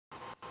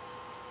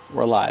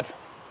We're live.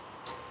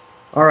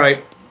 All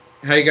right.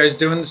 How you guys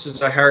doing? This is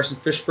Harrison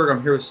Fishberg. I'm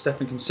here with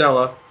Stefan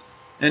Kinsella.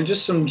 And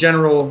just some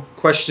general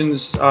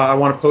questions I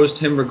want to pose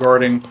to him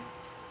regarding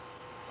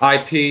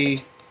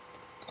IP,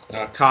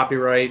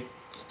 copyright,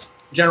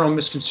 general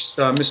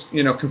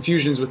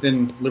confusions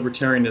within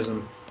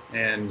libertarianism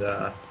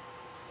and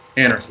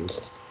anarchy.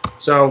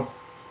 So,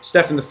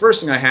 Stefan, the first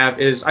thing I have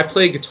is I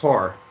play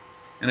guitar,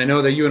 and I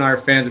know that you and I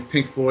are fans of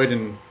Pink Floyd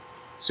and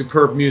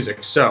superb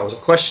music. So, the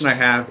question I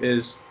have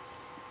is,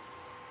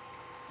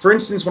 for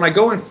instance, when I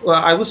go and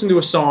I listen to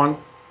a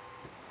song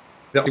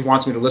that he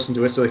wants me to listen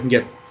to it so they can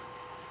get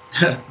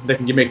they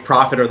can make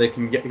profit or they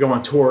can go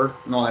on tour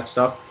and all that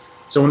stuff.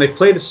 So when they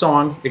play the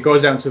song, it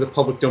goes out into the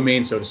public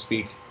domain, so to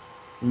speak,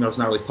 even though it's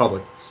not really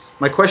public.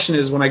 My question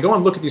is, when I go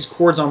and look at these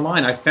chords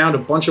online, I found a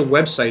bunch of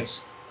websites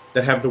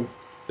that have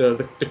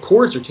the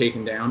chords are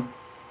taken down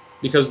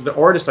because the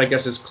artist, I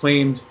guess, has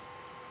claimed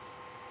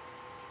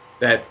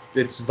that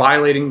it's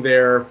violating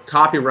their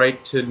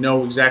copyright to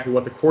know exactly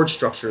what the chord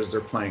structure is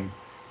they're playing.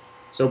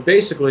 So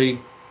basically,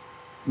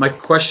 my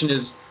question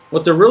is,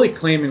 what they're really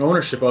claiming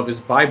ownership of is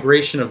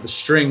vibration of the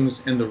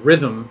strings and the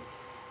rhythm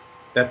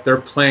that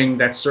they're playing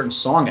that certain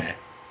song at.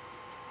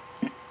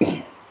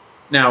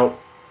 Now,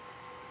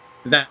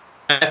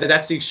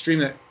 that's the extreme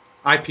that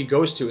IP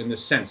goes to in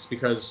this sense,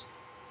 because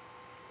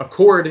a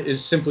chord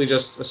is simply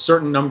just a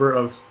certain number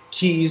of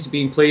keys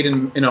being played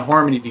in a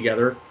harmony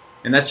together,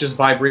 and that's just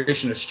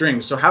vibration of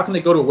strings. So how can they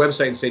go to a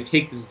website and say,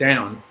 take this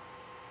down?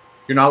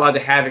 You're not allowed to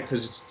have it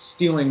because it's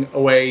stealing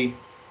away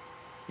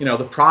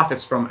the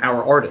profits from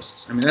our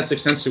artists. I mean, that's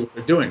essentially what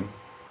they're doing.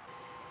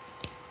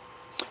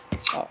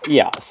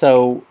 Yeah.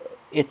 So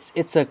it's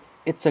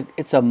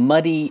a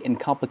muddy and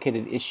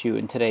complicated issue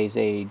in today's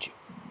age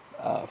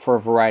for a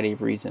variety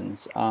of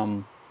reasons.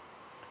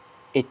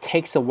 It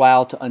takes a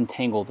while to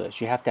untangle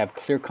this. You have to have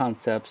clear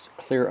concepts,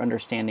 clear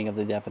understanding of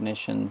the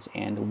definitions,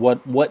 and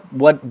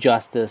what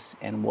justice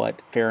and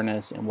what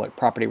fairness and what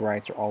property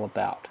rights are all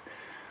about.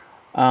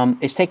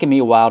 It's taken me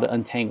a while to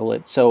untangle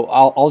it, so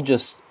I'll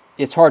just.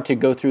 It's hard to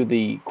go through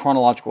the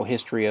chronological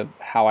history of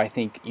how I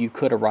think you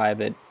could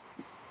arrive at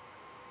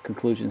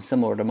conclusions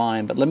similar to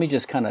mine, but let me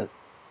just kind of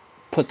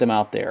put them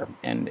out there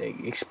and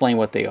explain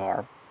what they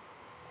are.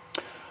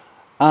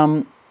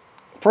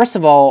 First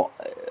of all,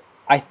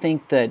 I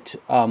think that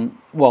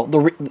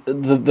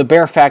the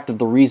bare fact of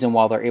the reason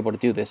why they're able to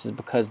do this is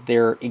because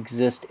there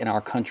exists in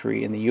our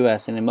country, in the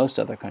U.S. and in most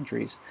other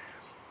countries,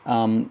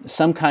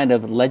 some kind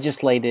of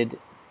legislated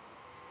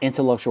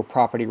intellectual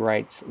property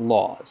rights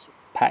laws,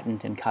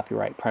 patent and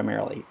copyright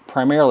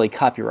primarily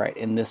copyright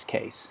in this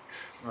case.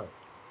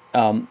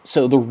 Right.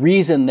 So the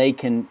reason they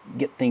can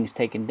get things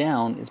taken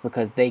down is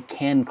because they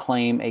can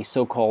claim a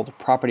so-called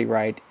property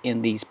right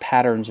in these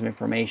patterns of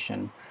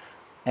information,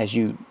 as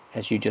you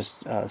just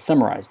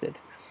summarized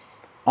it.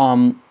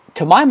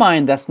 To my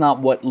mind, that's not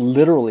what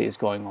literally is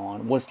going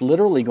on. What's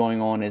literally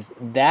going on is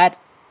that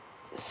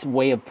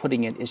way of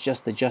putting it is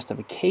just the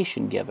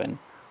justification given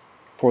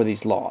for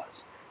these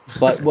laws.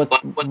 But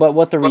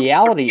what the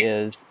reality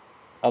is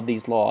of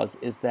these laws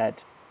is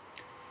that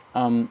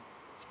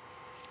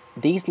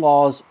these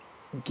laws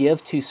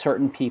give to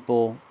certain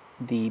people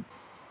the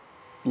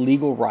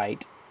legal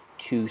right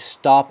to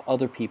stop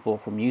other people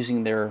from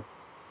using their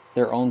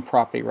own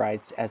property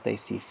rights as they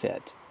see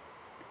fit.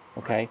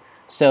 Okay?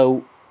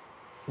 So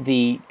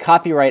the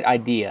copyright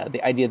idea,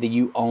 the idea that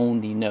you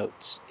own the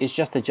notes, is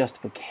just a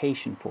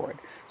justification for it.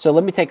 So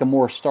let me take a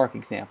more stark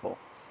example.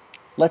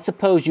 Let's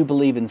suppose you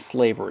believe in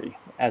slavery,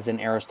 as in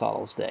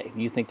Aristotle's day.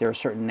 You think there are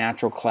certain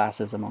natural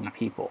classes among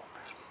people.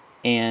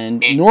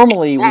 And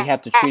normally we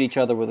have to treat each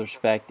other with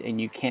respect, and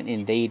you can't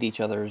invade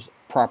each other's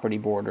property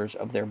borders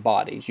of their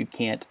bodies. You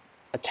can't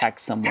attack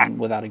someone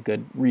without a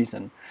good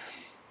reason.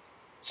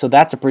 So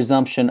that's a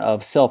presumption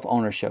of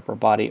self-ownership or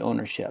body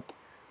ownership.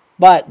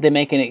 But they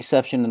make an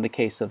exception in the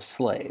case of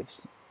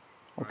slaves.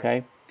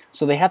 Okay?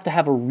 So they have to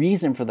have a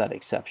reason for that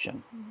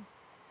exception.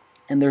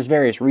 And there's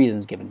various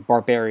reasons given.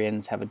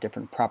 Barbarians have a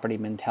different property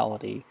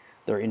mentality.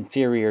 They're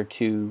inferior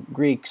to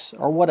Greeks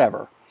or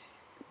whatever.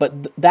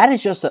 But that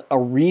is just a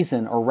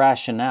reason or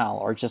rationale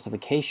or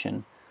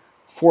justification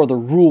for the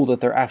rule that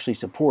they're actually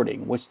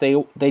supporting, which they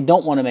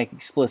don't want to make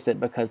explicit,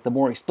 because the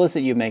more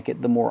explicit you make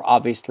it, the more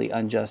obviously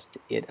unjust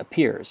it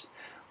appears.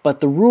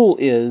 But the rule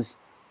is,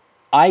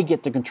 I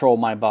get to control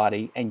my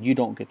body and you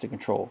don't get to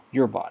control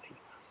your body.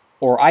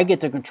 Or I get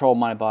to control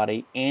my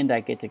body and I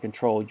get to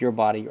control your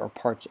body or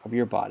parts of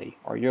your body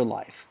or your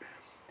life.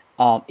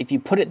 If you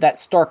put it that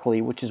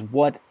starkly, which is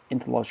what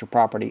intellectual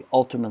property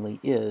ultimately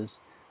is,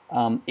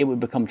 it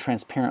would become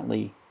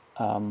transparently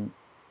an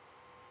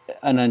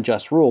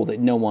unjust rule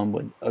that no one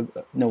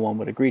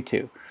would agree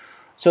to.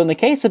 So in the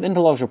case of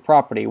intellectual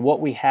property, what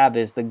we have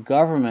is the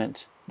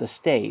government, the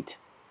state,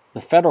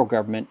 the federal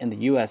government in the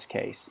U.S.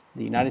 case,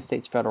 the United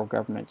States federal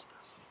government,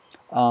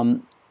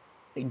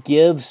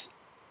 gives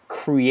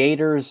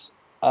creators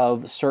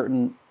of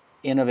certain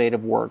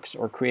innovative works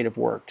or creative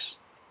works,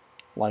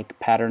 like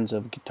patterns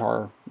of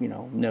guitar,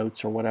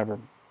 notes or whatever,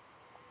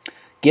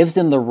 gives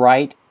them the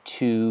right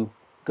to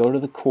go to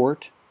the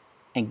court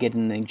and get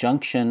an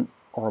injunction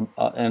or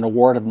an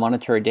award of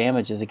monetary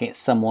damages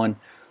against someone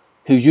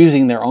who's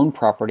using their own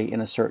property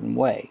in a certain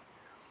way.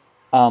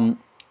 And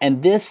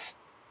this,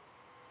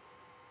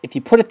 if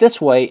you put it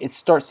this way, it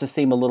starts to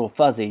seem a little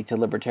fuzzy to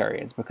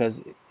libertarians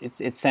because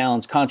it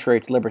sounds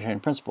contrary to libertarian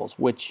principles,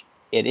 which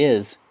it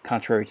is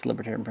contrary to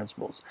libertarian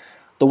principles.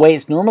 The way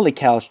it's normally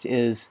couched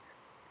is,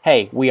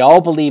 hey, we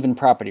all believe in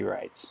property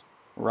rights,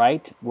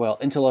 right? Well,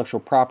 intellectual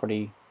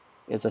property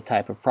is a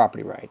type of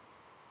property right.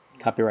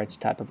 Copyright's a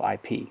type of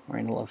IP, or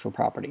intellectual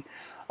property.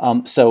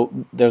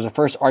 So there's a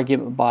first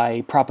argument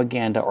by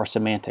propaganda or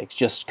semantics,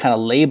 just kind of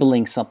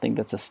labeling something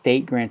that's a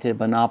state-granted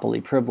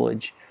monopoly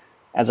privilege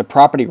as a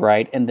property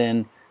right, and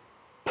then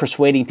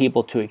persuading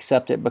people to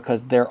accept it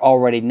because they're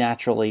already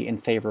naturally in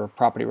favor of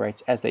property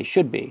rights, as they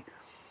should be.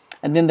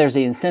 And then there's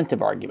the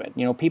incentive argument.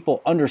 You know,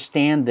 people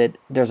understand that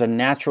there's a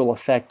natural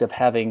effect of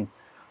having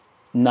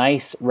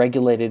nice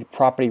regulated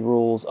property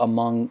rules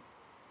among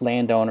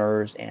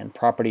landowners and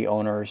property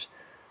owners,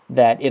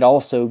 that it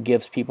also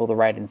gives people the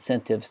right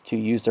incentives to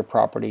use their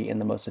property in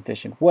the most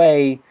efficient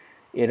way.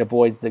 It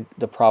avoids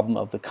the problem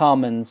of the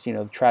commons, you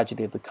know, the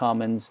tragedy of the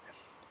commons.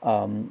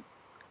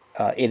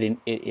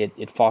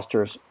 It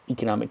fosters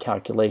economic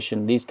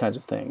calculation, these kinds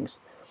of things.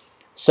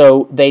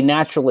 So they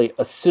naturally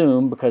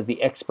assume, because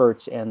the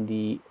experts and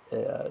the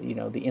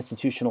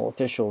institutional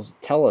officials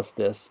tell us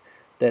this,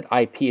 that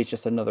IP is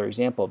just another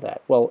example of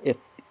that. Well,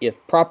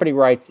 if property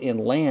rights in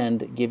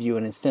land give you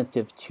an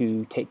incentive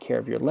to take care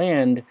of your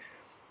land,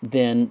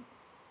 then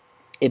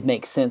it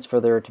makes sense for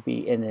there to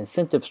be an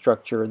incentive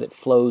structure that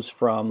flows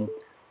from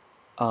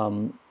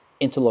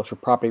intellectual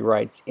property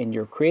rights in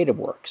your creative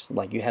works,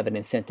 like you have an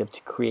incentive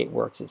to create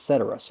works,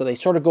 etc. So they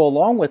sort of go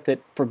along with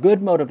it for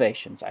good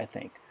motivations, I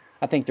think.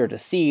 I think they're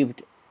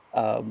deceived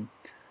and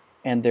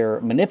they're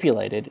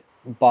manipulated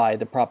by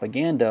the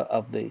propaganda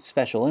of the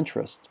special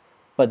interest.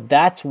 But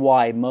that's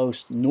why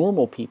most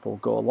normal people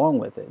go along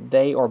with it.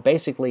 They are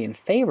basically in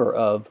favor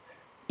of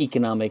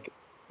economic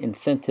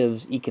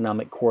incentives,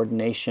 economic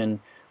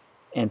coordination,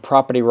 and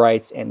property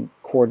rights and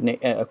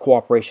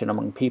cooperation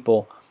among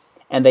people.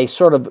 And they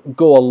sort of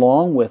go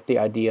along with the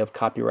idea of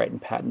copyright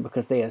and patent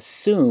because they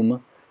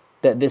assume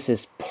that this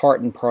is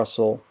part and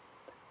parcel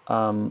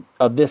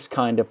of this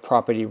kind of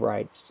property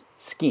rights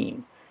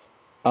scheme.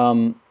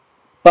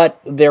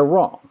 But they're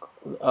wrong.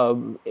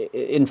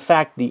 In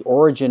fact, the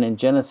origin and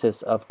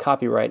genesis of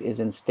copyright is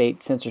in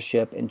state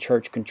censorship and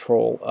church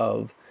control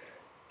of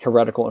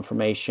heretical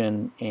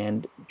information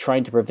and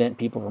trying to prevent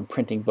people from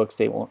printing books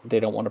they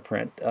don't want to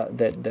print,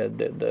 that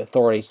the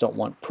authorities don't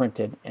want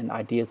printed, and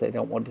ideas they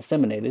don't want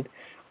disseminated.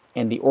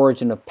 And the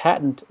origin of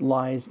patent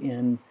lies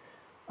in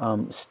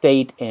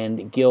state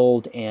and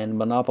guild and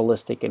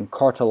monopolistic and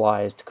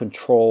cartelized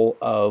control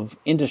of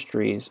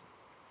industries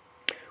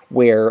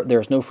where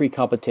there's no free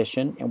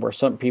competition and where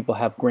some people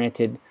have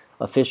granted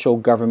official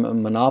government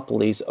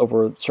monopolies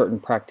over certain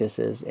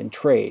practices and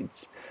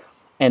trades.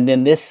 And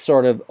then this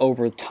sort of,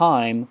 over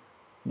time,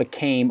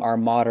 became our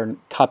modern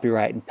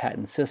copyright and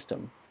patent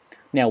system.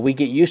 Now, we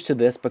get used to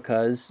this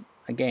because,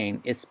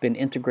 again, it's been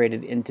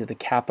integrated into the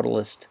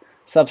capitalist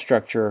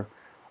substructure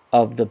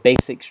of the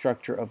basic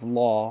structure of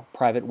law,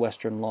 private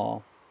Western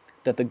law,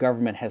 that the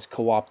government has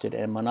co-opted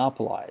and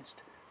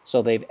monopolized.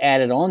 So they've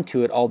added on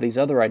to it all these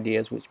other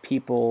ideas which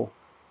people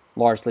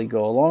largely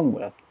go along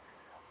with.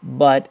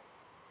 But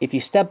if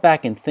you step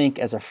back and think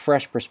as a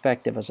fresh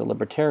perspective as a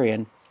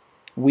libertarian,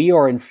 we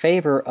are in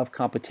favor of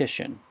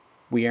competition.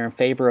 We are in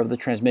favor of the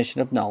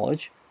transmission of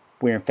knowledge.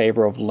 We're in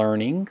favor of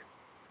learning,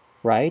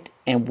 right?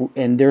 And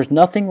there's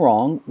nothing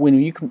wrong when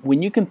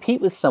you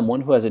compete with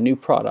someone who has a new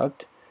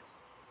product.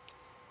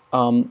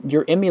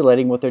 You're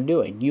emulating what they're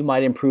doing. You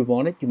might improve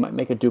on it. You might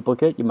make a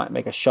duplicate. You might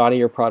make a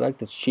shoddier product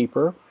that's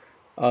cheaper.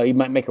 You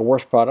might make a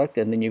worse product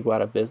and then you go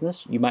out of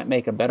business. You might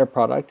make a better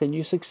product and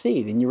you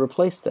succeed and you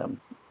replace them,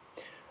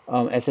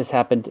 as has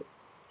happened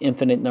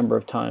infinite number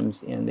of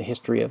times in the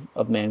history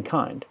of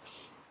mankind.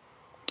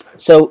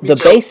 So the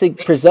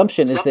basic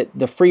presumption is that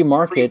the free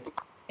market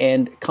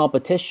and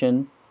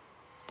competition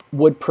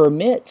would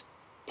permit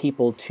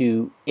people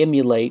to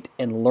emulate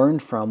and learn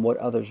from what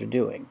others are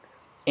doing.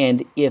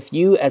 And if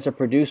you, as a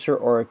producer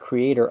or a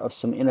creator of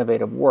some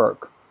innovative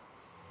work,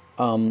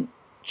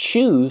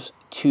 choose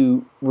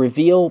to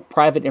reveal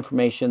private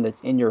information that's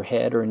in your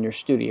head or in your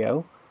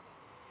studio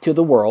to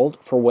the world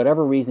for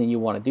whatever reason you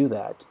want to do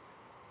that,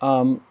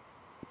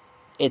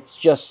 it's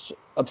just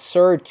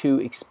absurd to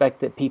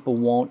expect that people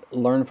won't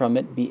learn from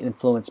it, be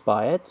influenced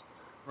by it.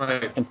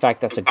 Right. In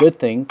fact, that's a good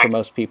thing for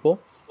most people,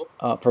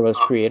 for most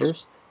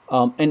creators,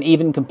 and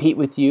even compete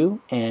with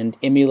you and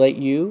emulate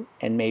you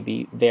and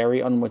maybe vary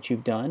on what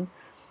you've done.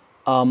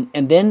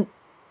 And then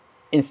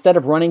instead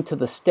of running to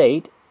the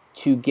state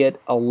to get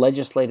a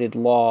legislated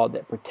law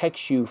that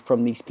protects you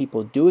from these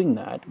people doing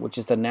that, which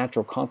is the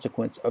natural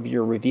consequence of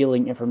your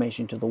revealing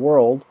information to the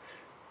world,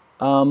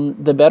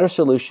 the better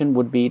solution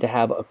would be to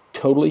have a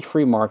totally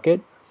free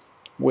market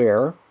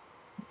where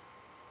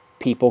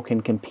people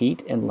can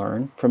compete and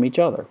learn from each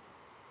other.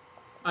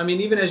 I mean,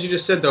 even as you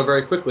just said, though,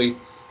 very quickly,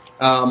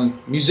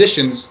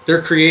 musicians,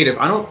 they're creative.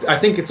 I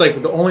think it's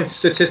like the only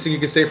statistic you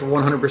could say for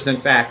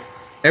 100% fact.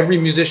 Every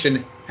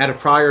musician had a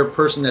prior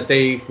person that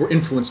they were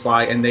influenced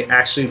by and they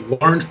actually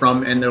learned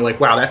from, and they're like,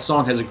 wow, that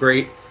song has a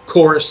great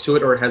chorus to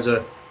it, or it has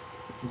a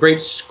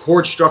great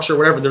chord structure, or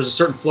whatever. There's a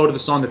certain flow to the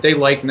song that they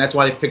liked, and that's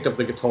why they picked up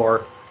the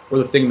guitar or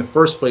the thing in the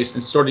first place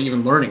and started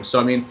even learning. So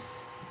I mean,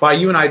 by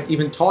you and I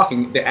even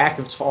talking, the act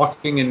of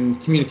talking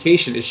and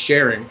communication is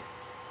sharing.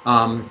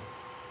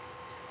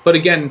 But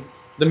again,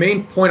 the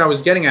main point I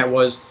was getting at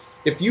was,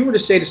 if you were to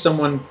say to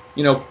someone,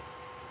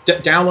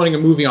 downloading a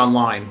movie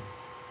online,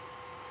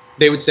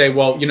 they would say,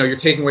 well, you're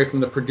taking away from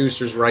the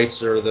producer's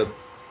rights or the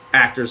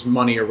actor's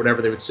money or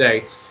whatever they would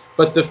say.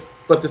 But the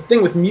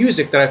thing with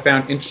music that I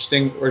found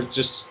interesting, or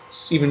just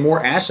even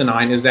more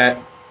asinine, is that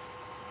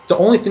the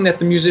only thing that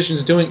the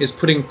musician's doing is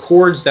putting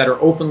chords that are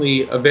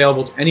openly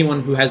available to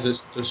anyone who has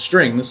the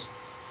strings,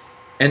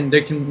 and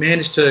they can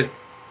manage to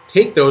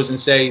take those and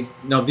say,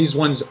 no, these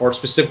ones are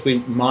specifically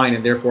mine,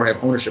 and therefore I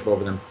have ownership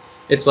over them.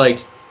 It's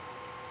like,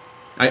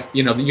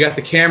 you got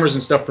the cameras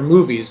and stuff for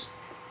movies,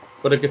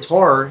 but a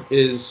guitar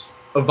is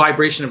a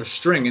vibration of a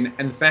string,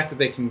 and the fact that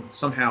they can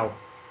somehow,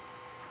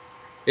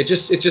 it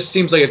just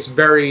seems like it's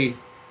very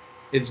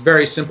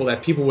simple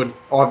that people would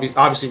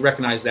obviously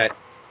recognize that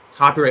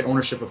copyright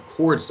ownership of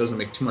chords doesn't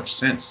make too much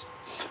sense.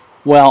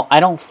 Well,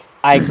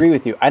 I agree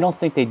with you. I don't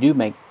think they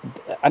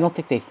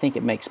think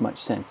it makes much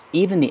sense.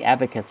 Even the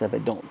advocates of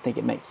it don't think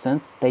it makes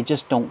sense. They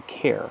just don't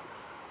care.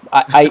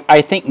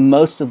 I think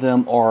most of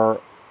them are,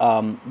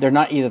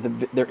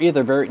 they're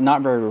either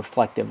not very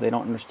reflective. They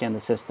don't understand the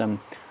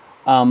system,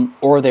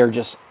 or they're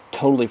just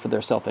totally for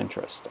their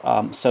self-interest.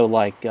 So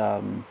like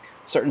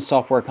certain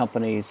software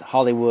companies,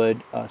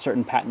 Hollywood,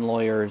 certain patent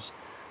lawyers,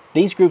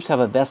 these groups have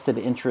a vested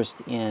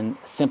interest in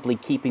simply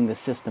keeping the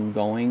system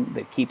going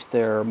that keeps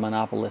their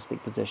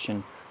monopolistic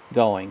position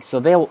going.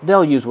 So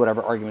they'll use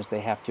whatever arguments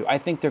they have to. I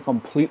think they're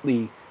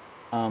completely,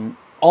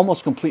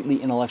 almost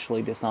completely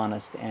intellectually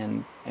dishonest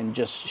and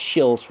just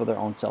shills for their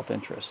own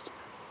self-interest,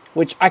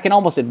 which I can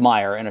almost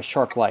admire in a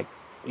shark-like,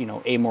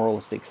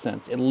 amoralistic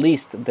sense. At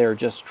least they're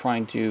just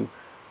trying to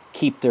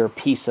keep their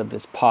piece of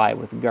this pie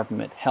with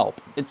government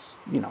help. It's,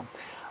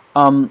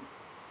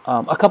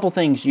 a couple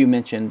things you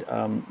mentioned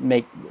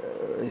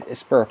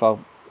spur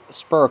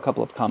a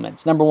couple of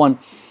comments. Number one,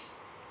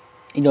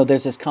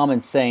 there's this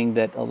comment saying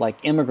that like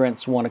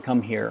immigrants want to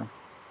come here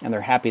and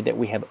they're happy that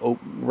we have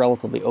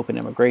relatively open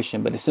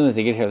immigration, but as soon as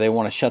they get here, they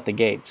want to shut the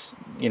gates.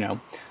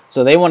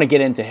 So they want to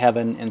get into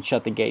heaven and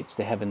shut the gates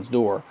to heaven's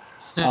door.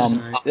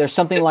 There's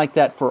something like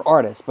that for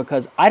artists,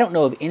 because I don't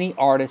know of any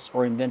artists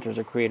or inventors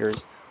or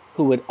creators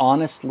who would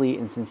honestly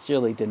and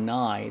sincerely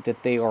deny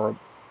that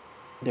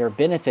they're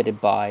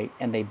benefited by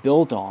and they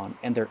build on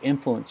and they're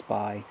influenced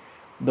by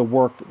the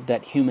work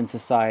that human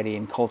society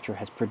and culture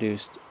has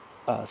produced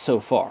so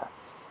far.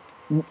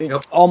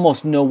 Yep.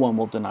 Almost no one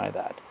will deny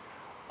that.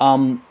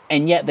 And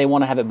yet they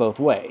want to have it both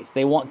ways.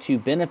 They want to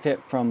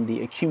benefit from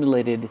the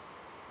accumulated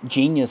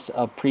genius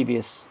of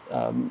previous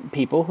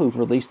people who've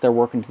released their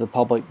work into the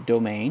public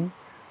domain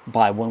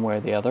by one way or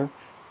the other,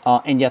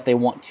 and yet they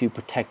want to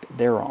protect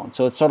their own.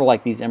 So it's sort of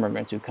like these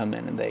immigrants who come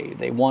in and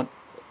they want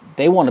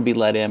to be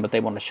let in, but they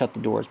want to shut the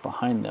doors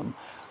behind them.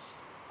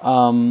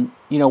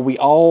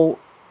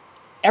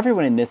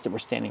 Everyone admits that we're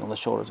standing on the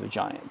shoulders of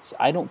giants.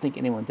 I don't think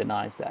anyone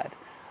denies that.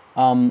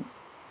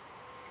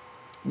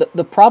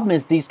 The problem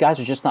is these guys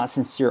are just not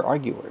sincere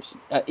arguers.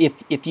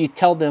 If you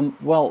tell them,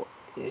 well,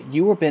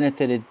 you were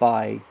benefited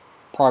by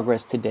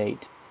progress to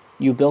date,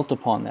 you built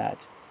upon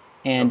that,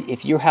 and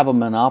if you have a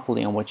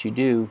monopoly on what you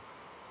do,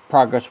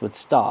 progress would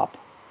stop.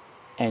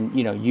 And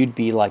you'd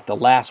be like the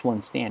last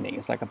one standing.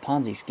 It's like a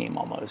Ponzi scheme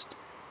almost.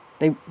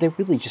 They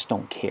really just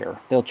don't care.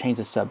 They'll change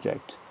the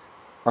subject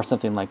or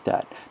something like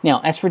that.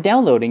 Now, as for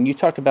downloading, you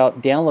talked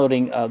about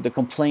downloading. The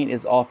complaint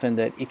is often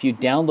that if you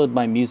download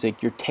my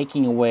music, you're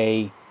taking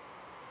away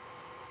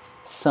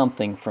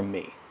something from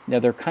me. Now,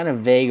 they're kind of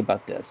vague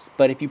about this,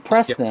 but if you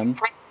press them,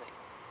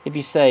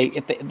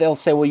 they'll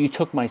say, well, you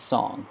took my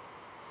song.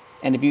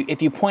 And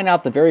if you point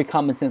out the very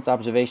common sense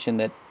observation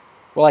that,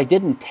 well, I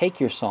didn't take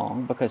your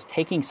song, because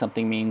taking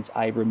something means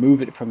I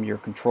remove it from your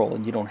control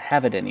and you don't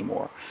have it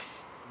anymore.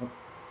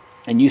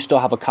 And you still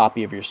have a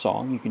copy of your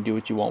song. You can do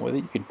what you want with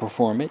it. You can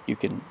perform it. You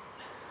can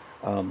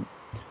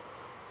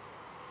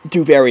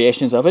do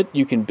variations of it.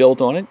 You can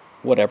build on it,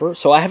 whatever.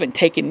 So I haven't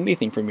taken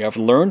anything from you. I've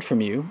learned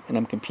from you, and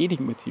I'm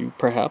competing with you,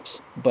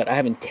 perhaps, but I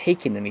haven't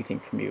taken anything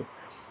from you.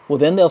 Well,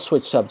 then they'll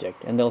switch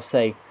subject, and they'll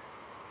say,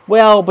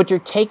 well, but you're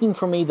taking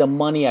from me the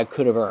money I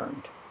could have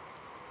earned.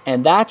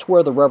 And that's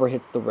where the rubber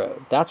hits the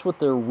road. That's what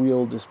their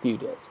real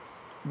dispute is.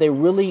 They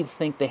really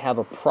think they have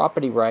a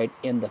property right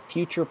in the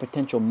future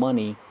potential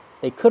money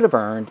they could have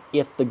earned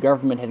if the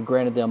government had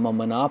granted them a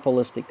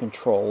monopolistic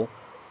control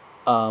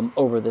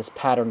over this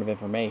pattern of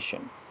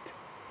information,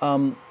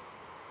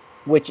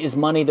 which is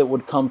money that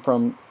would come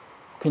from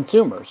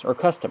consumers or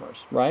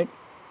customers, right?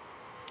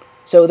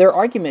 So their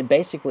argument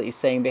basically is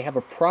saying they have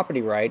a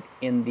property right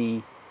in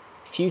the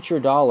future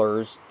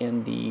dollars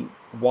in the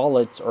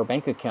wallets or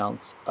bank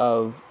accounts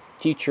of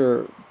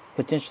future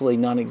potentially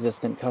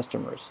non-existent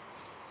customers.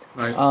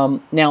 Right.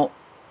 Now,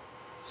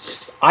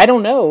 I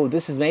don't know.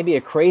 This is maybe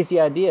a crazy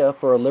idea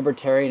for a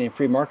libertarian and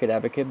free market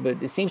advocate,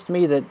 but it seems to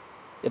me that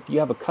if you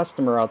have a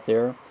customer out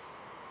there,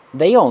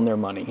 they own their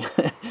money,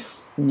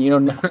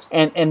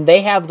 and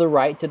they have the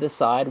right to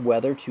decide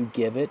whether to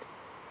give it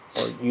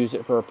or use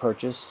it for a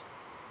purchase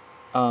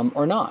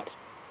or not.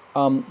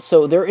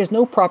 So there is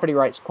no property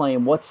rights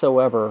claim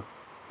whatsoever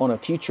on a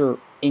future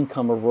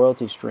income or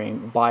royalty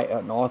stream by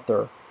an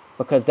author,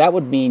 because that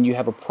would mean you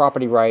have a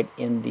property right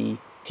in the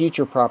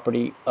future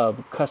property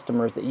of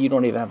customers that you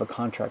don't even have a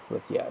contract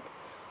with yet,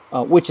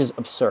 which is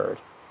absurd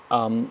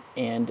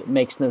and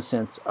makes no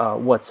sense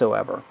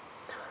whatsoever.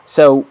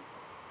 So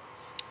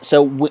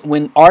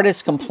when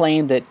artists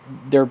complain that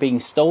they're being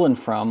stolen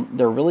from,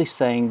 they're really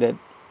saying that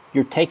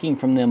you're taking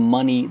from them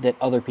money that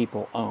other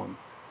people own,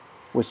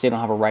 which they don't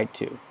have a right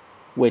to,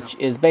 which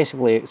is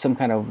basically some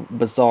kind of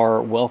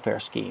bizarre welfare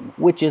scheme,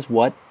 which is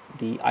what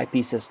the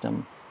IP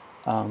system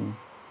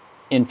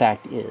in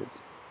fact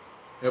is.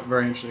 Yep,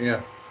 very interesting.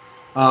 Yeah.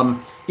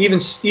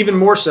 Even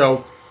more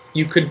so,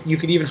 you could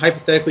even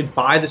hypothetically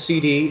buy the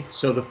CD,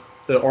 so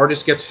the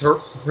artist gets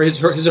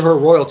his or her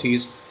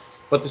royalties.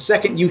 But the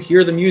second you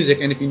hear the music,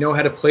 and if you know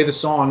how to play the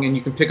song and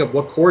you can pick up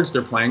what chords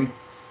they're playing,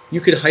 you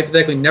could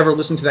hypothetically never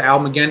listen to the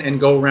album again and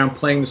go around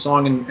playing the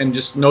song and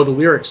just know the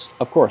lyrics.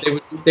 Of course,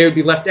 they would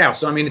be left out.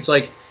 So I mean, it's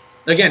like,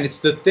 again, it's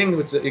the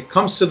thing. It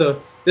comes to the.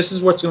 This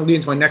is what's going to lead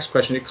into my next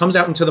question. It comes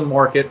out into the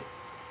market.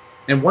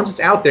 And once it's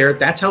out there,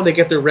 that's how they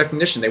get their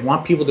recognition. They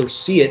want people to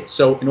see it.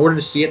 So in order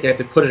to see it, they have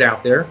to put it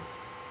out there.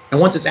 And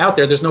once it's out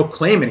there, there's no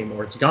claim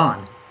anymore. It's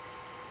gone.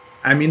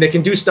 I mean, they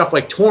can do stuff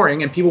like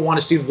touring, and people want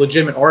to see the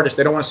legitimate artists.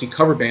 They don't want to see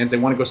cover bands. They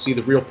want to go see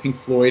the real Pink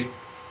Floyd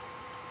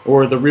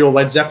or the real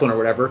Led Zeppelin or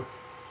whatever.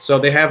 So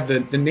they have the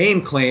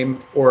name claim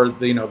or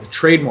the the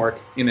trademark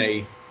in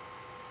a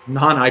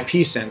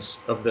non-IP sense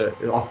of the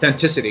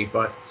authenticity.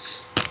 But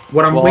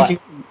what I'm linking.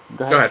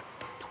 Go ahead.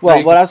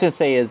 Well, what I was going to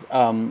say is.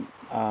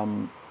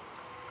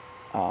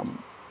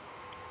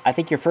 I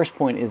think your first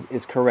point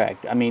is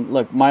correct. I mean,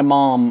 look, my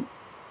mom,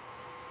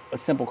 a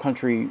simple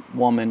country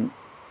woman,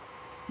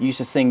 used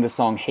to sing the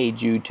song "Hey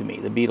Jude" to me,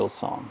 the Beatles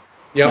song.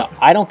 Yep. Now,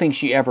 I don't think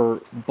she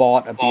ever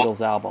bought a Beatles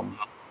album,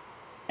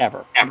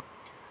 ever.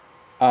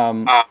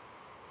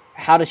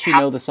 How does she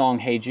know the song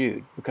 "Hey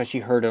Jude"? Because she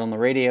heard it on the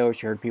radio, or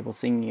she heard people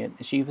singing it,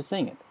 and she was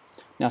singing it.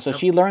 Now, so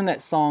she learned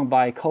that song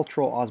by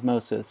cultural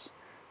osmosis.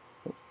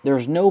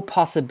 There's no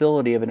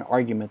possibility of an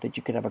argument that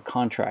you could have a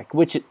contract,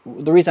 which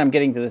the reason I'm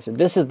getting to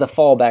this is the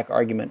fallback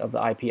argument of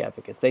the IP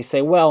advocates. They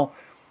say, well,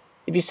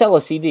 if you sell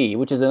a CD,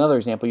 which is another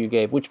example you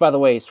gave, which by the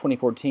way is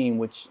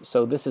 2014,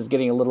 so this is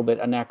getting a little bit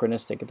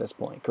anachronistic at this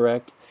point,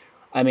 correct?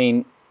 I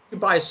mean, you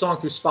buy a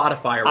song through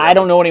Spotify or whatever. I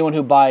don't know anyone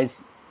who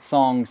buys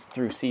songs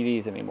through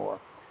CDs anymore.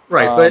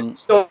 Right, but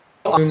it's still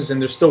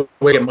and there's still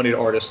a way to get money to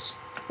artists.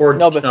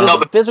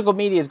 But physical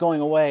media is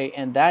going away,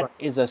 and that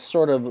is a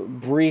sort of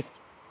brief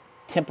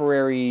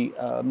temporary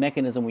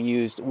mechanism we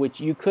used, which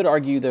you could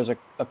argue there's a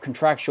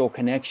contractual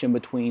connection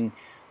between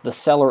the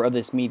seller of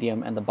this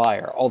medium and the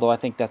buyer, although I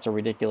think that's a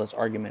ridiculous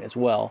argument as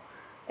well,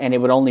 and it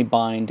would only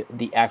bind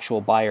the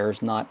actual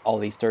buyers, not all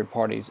these third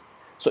parties.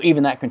 So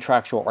even that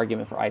contractual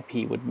argument for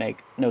IP would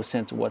make no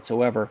sense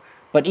whatsoever,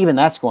 but even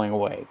that's going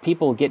away.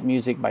 People get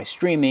music by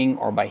streaming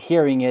or by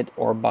hearing it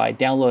or by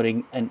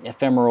downloading an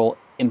ephemeral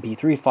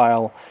MP3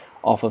 file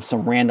off of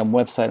some random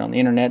website on the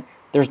internet.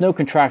 There's no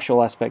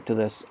contractual aspect to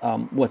this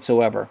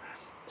whatsoever.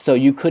 So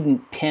you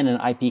couldn't pin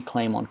an IP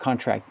claim on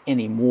contract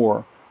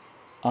anymore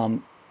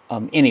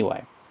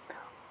anyway.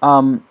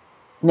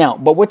 Now,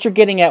 but what you're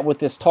getting at with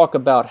this talk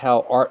about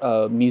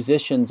how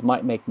musicians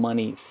might make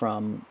money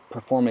from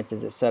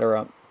performances,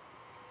 etc.,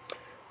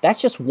 that's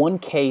just one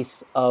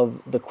case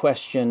of the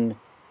question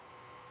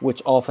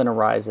which often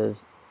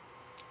arises.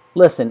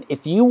 Listen,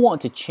 if you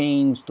want to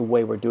change the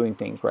way we're doing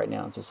things right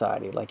now in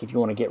society, like if you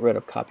want to get rid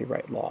of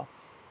copyright law,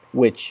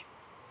 which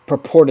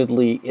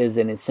purportedly is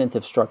an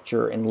incentive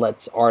structure and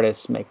lets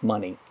artists make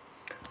money,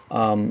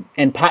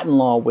 and patent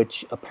law,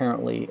 which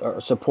apparently or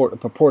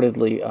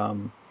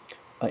purportedly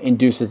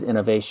induces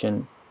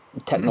innovation,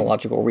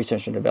 technological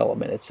research and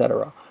development,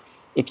 etc.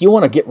 If you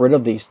want to get rid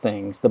of these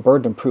things, the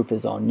burden of proof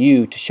is on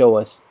you to show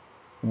us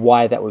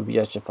why that would be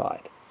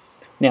justified.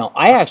 Now,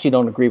 I actually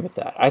don't agree with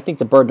that. I think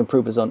the burden of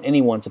proof is on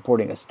anyone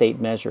supporting a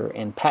state measure,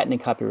 and patent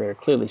and copyright are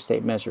clearly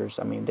state measures.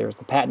 I mean, there's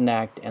the Patent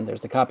Act and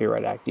there's the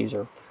Copyright Act. These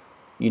are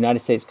United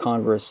States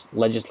Congress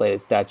legislated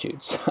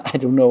statutes. I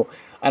don't know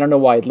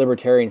why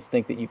libertarians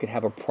think that you could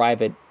have a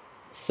private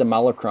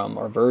simulacrum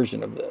or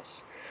version of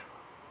this,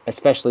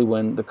 especially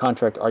when the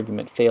contract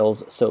argument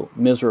fails so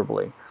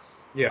miserably.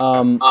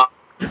 Yeah.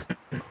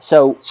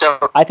 So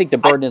I think the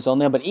burden is on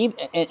them. But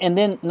and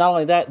then not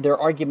only that, their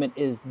argument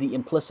is the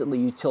implicitly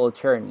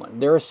utilitarian one.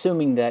 They're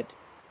assuming that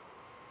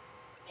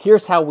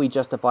here's how we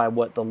justify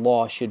what the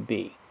law should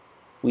be.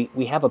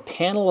 We have a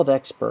panel of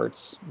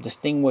experts,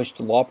 distinguished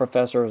law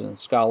professors and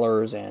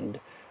scholars and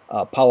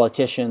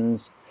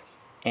politicians,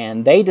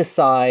 and they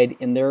decide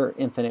in their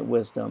infinite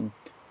wisdom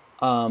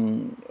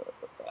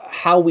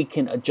how we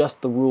can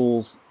adjust the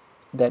rules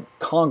that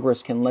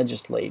Congress can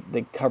legislate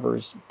that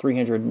covers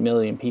 300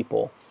 million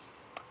people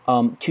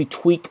to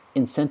tweak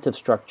incentive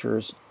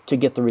structures to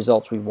get the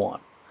results we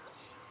want.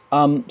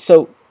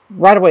 So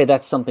right away,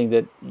 that's something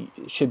that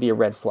should be a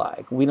red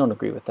flag. We don't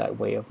agree with that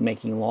way of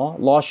making law.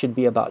 Law should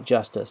be about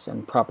justice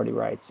and property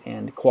rights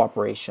and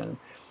cooperation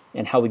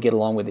and how we get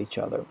along with each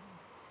other.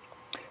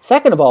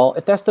 Second of all,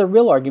 if that's the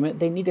real argument,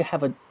 they need to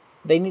have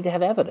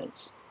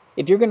evidence.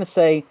 If you're going to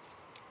say,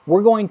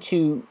 we're going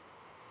to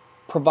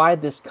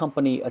provide this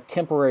company a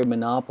temporary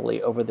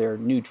monopoly over their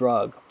new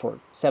drug for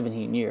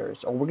 17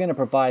 years, or we're going to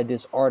provide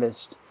this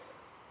artist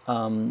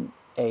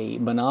a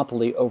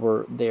monopoly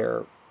over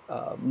their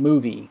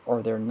movie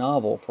or their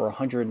novel for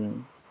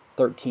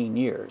 113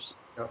 years,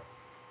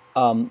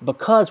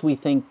 because we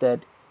think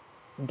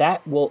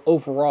that will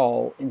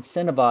overall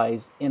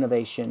incentivize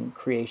innovation,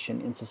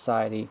 creation in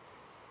society,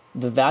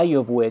 the value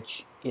of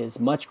which is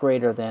much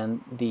greater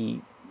than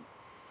the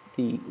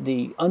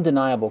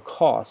undeniable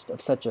cost of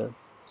such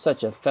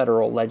a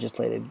federal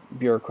legislated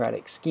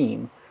bureaucratic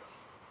scheme.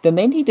 Then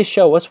they need to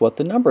show us what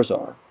the numbers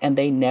are, and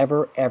they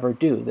never ever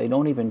do. They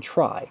don't even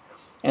try.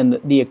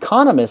 And the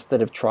economists that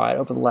have tried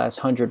over the last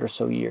 100 or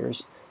so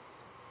years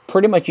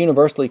pretty much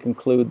universally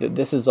conclude that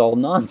this is all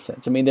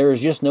nonsense. I mean, there is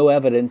just no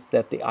evidence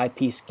that the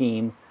IP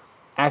scheme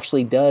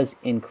actually does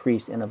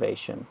increase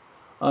innovation.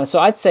 So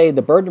I'd say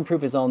the burden of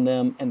proof is on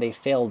them, and they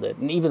failed it.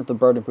 And even if the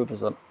burden of proof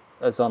is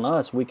on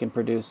us, we can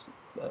produce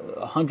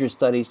 100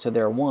 studies to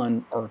their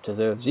 1 or to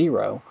their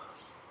 0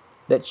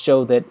 that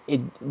show that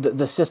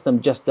the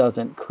system just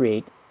doesn't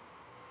create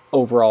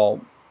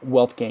overall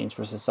wealth gains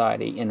for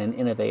society in an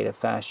innovative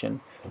fashion.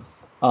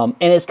 And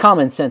it's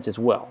common sense as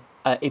well.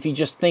 If you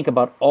just think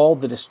about all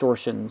the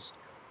distortions,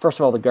 first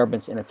of all, the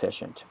government's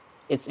inefficient.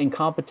 It's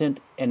incompetent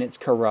and it's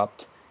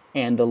corrupt,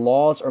 and the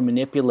laws are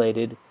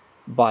manipulated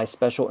by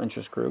special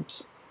interest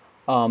groups,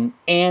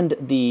 and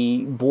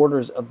the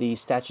borders of these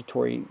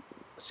statutory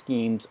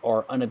schemes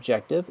are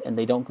unobjective and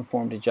they don't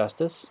conform to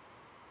justice,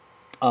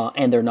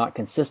 and they're not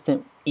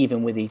consistent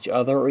even with each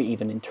other or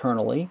even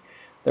internally.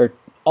 They're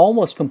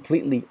almost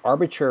completely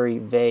arbitrary,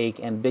 vague,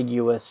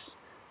 ambiguous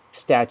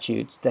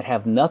statutes that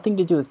have nothing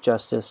to do with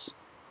justice.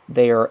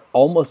 They are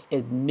almost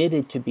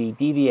admitted to be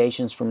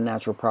deviations from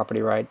natural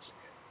property rights.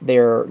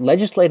 They're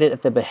legislated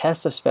at the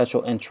behest of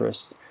special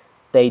interests.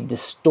 They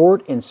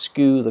distort and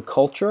skew the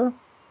culture,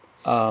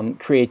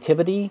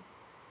 creativity,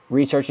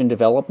 research and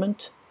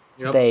development.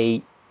 Yep.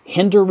 They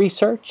hinder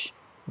research.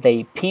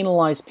 They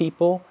penalize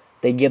people.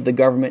 They give the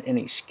government an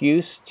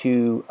excuse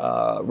to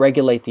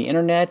regulate the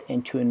internet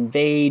and to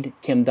invade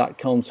Kim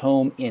Dotcom's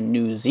home in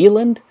New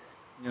Zealand,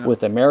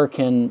 with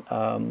American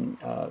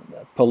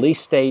police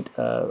state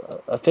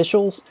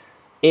officials.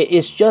 It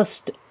is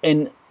just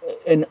an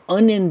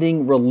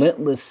unending,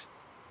 relentless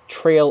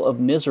trail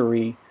of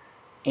misery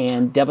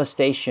and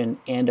devastation,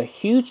 and a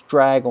huge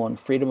drag on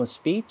freedom of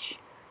speech,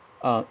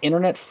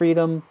 internet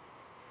freedom,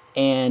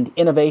 and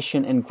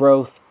innovation and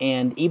growth,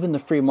 and even the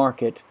free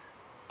market.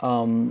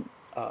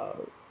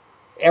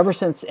 Ever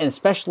since, and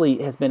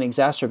especially has been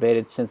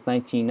exacerbated since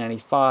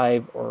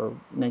 1995 or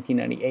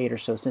 1998 or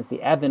so, since the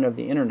advent of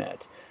the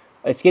internet.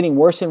 It's getting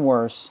worse and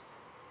worse.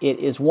 It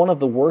is one of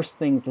the worst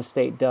things the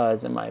state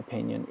does, in my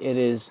opinion. It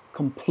is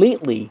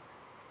completely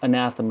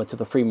anathema to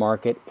the free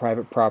market,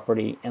 private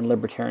property, and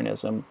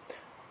libertarianism.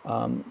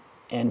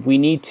 And we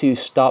need to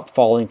stop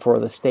falling for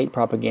the state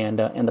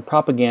propaganda and the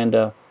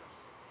propaganda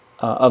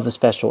of the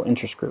special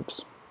interest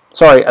groups.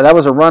 Sorry, that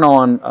was a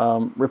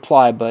run-on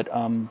reply, but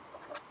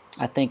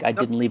I think I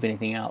didn't leave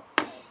anything out.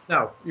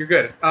 No, you're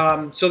good.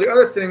 So the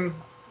other thing,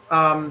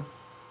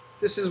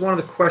 this is one of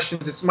the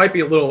questions. It might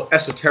be a little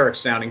esoteric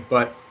sounding,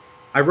 but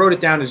I wrote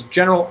it down as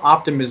general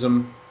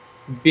optimism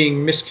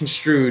being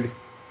misconstrued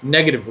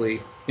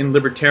negatively in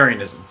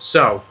libertarianism.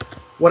 So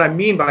what I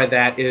mean by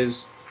that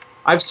is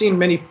I've seen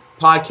many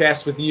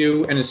podcasts with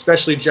you, and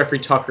especially Jeffrey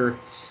Tucker,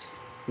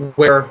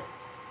 where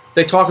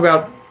they talk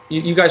about,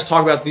 you guys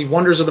talk about the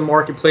wonders of the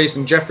marketplace,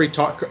 and Jeffrey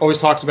always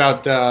talks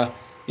about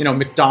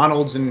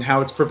McDonald's and how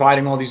it's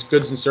providing all these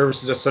goods and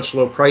services at such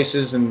low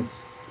prices. And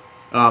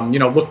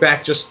look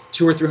back just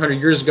 200 or 300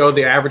 years ago,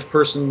 the average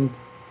person,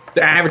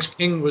 the average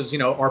king was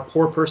our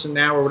poor person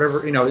now, or whatever.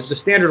 The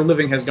standard of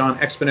living has gone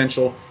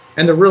exponential,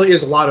 and there really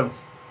is a lot of.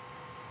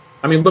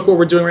 I mean, look what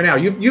we're doing right now.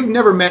 You've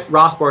never met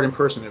Rothbard in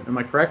person, am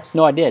I correct?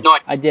 No, I did.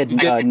 I did.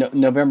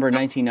 November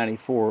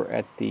 1994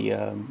 at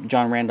the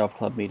John Randolph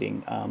Club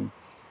meting.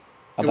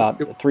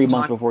 About 3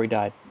 months before he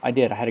died. I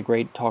did. I had a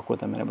great talk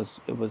with him, and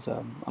it was.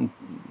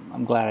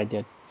 I'm glad I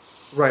did.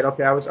 Right.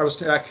 Okay.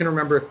 I can't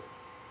remember if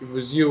it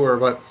was you or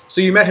what.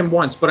 So you met him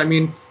once, but I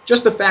mean,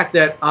 just the fact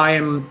that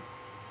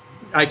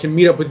I can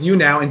meet up with you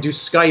now and do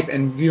Skype,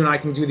 and you and I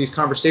can do these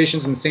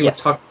conversations, and the same with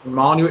Tucker and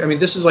Molyneux. I mean,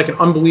 this is like an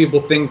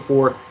unbelievable thing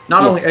for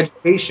not only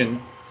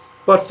education,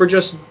 but for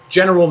just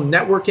general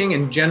networking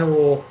and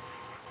general,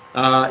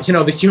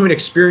 the human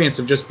experience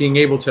of just being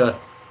able to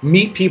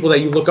meet people that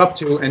you look up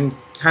to and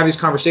have these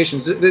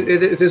conversations.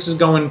 This is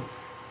going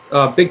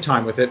big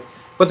time with it.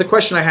 But the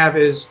question I have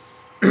is,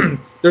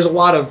 there's a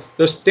lot of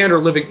the standard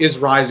of living is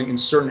rising in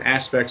certain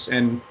aspects,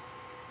 and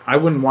I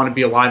wouldn't want to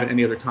be alive at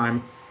any other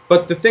time.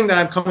 But the thing that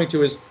I'm coming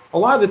to is a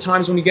lot of the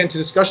times when you get into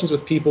discussions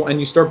with people and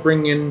you start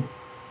bringing in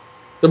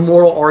the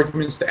moral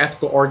arguments, the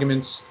ethical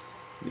arguments,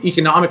 the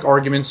economic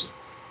arguments,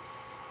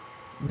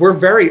 we're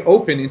very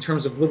open in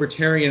terms of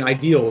libertarian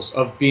ideals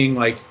of being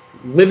like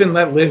live and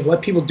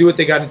let people do what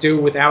they got to do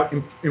without.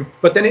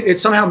 But then it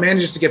somehow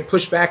manages to get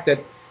pushed back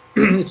that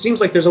it seems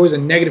like there's always a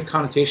negative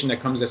connotation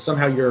that comes that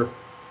somehow you're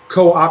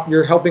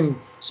you're helping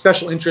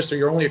special interests, or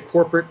you're only a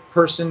corporate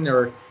person,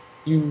 or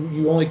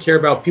you only care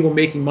about people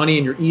making money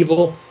and you're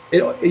evil.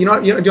 Do you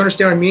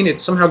understand what I mean? It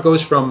somehow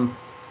goes from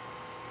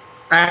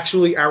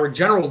actually our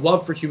general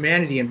love for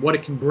humanity and what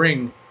it can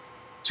bring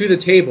to the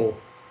table,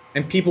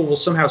 and people will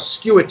somehow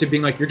skew it to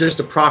being like you're just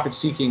a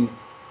profit-seeking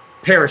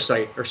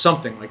parasite or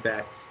something like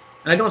that.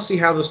 And I don't see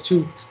how those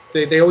two,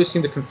 they always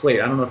seem to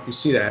conflate. I don't know if you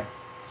see that.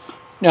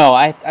 No,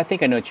 I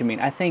think I know what you mean.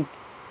 I think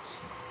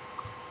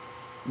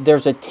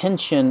there's a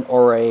tension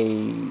or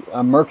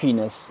a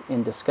murkiness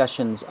in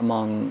discussions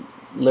among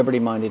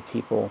liberty-minded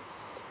people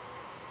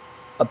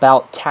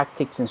about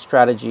tactics and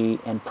strategy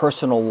and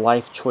personal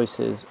life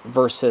choices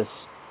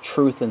versus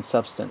truth and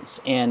substance.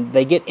 And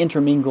they get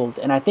intermingled,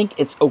 and I think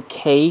it's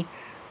okay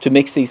to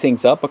mix these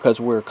things up because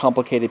we're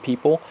complicated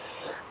people.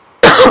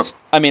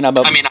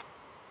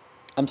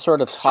 I'm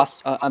sort of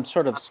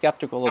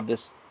skeptical of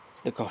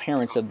the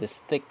coherence of this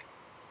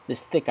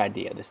thick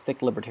idea, this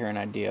thick libertarian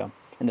idea,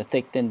 and the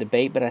thick thin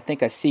debate. But I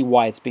think I see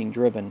why it's being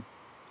driven,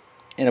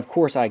 and of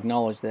course I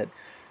acknowledge that,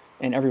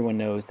 and everyone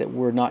knows that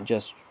we're not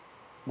just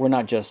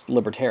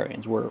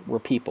libertarians. We're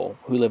people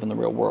who live in the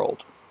real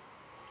world,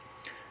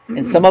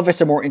 and some of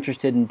us are more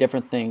interested in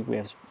different things. We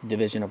have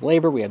division of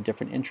labor, we have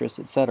different interests,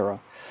 etc.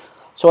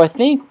 So I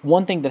think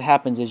one thing that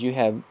happens is you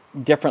have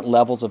different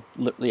levels of,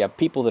 you have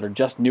people that are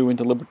just new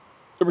into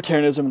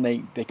libertarianism,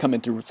 and they come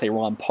in through, say,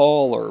 Ron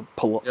Paul or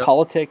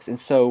politics, and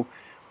so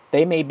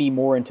they may be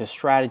more into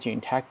strategy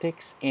and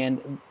tactics.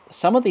 And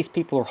some of these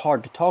people are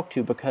hard to talk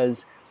to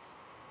because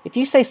if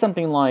you say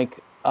something like,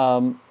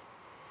 I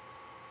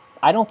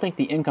don't think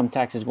the income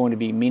tax is going to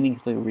be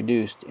meaningfully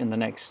reduced in the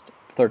next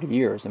 30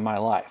 years in my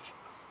life,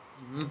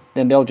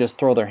 then they'll just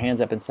throw their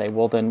hands up and say,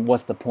 well, then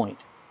what's the point?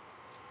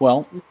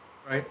 Well,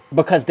 right.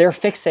 Because they're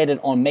fixated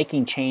on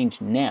making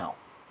change now.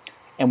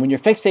 And when you're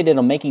fixated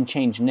on making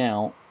change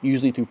now,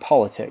 usually through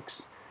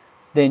politics,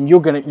 then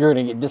you're gonna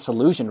get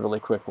disillusioned really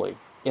quickly.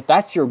 If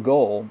that's your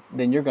goal,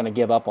 then you're going to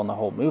give up on the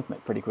whole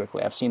movement pretty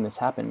quickly. I've seen this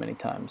happen many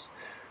times.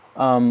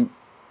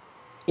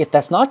 If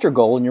that's not your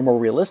goal and you're more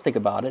realistic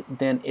about it,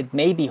 then it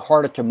may be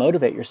harder to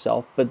motivate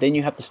yourself, but then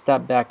you have to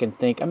step back and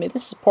think,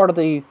 this is part of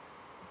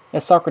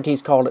as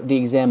Socrates called it, the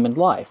examined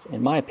life,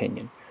 in my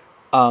opinion.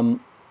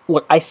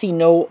 Look, I see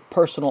no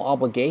personal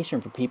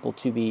obligation for people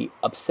to be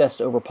obsessed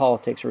over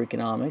politics or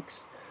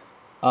economics.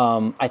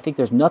 I think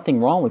there's nothing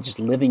wrong with just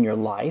living your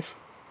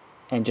life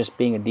and just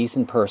being a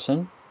decent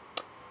person.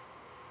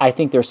 I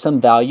think there's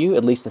some value,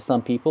 at least to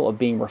some people, of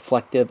being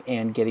reflective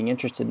and getting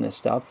interested in this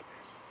stuff.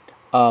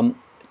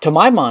 To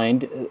my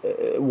mind,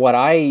 what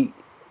I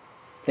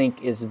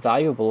think is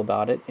valuable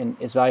about it, and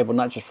is valuable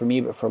not just for me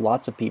but for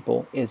lots of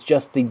people, is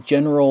just the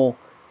general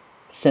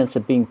sense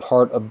of being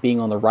part of being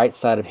on the right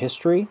side of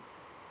history.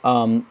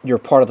 You're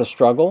part of the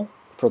struggle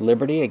for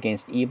liberty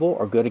against evil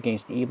or good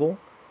against evil.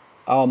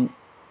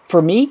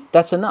 For me,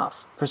 that's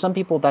enough. For some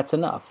people, that's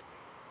enough.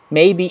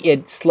 Maybe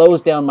it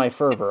slows down my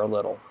fervor a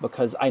little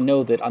because I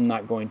know that I'm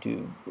not going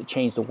to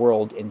change the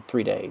world in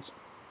 3 days.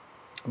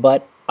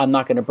 But I'm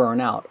not going to burn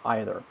out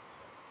either.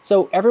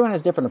 So everyone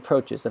has different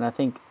approaches, and I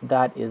think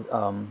that is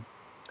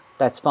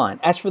that's fine.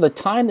 As for the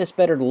time that's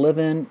better to live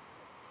in,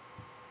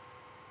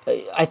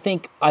 I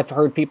think I've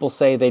heard people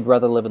say they'd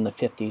rather live in the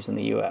 50s in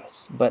the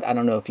U.S., but I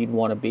don't know if you'd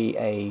want to be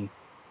a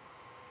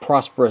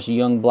prosperous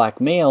young black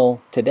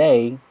male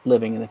today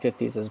living in the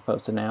 50s as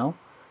opposed to now.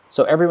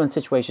 So everyone's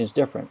situation is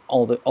different,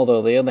 although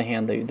on the other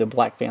hand, the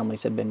black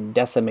families have been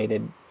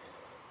decimated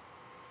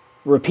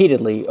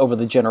repeatedly over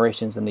the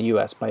generations in the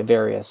U.S. by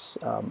various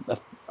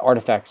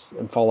artifacts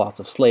and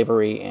fallouts of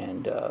slavery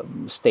and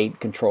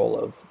state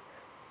control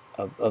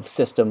of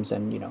systems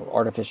and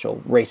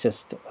artificial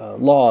racist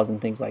laws and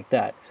things like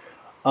that.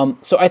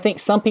 So I think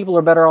some people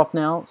are better off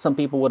now. Some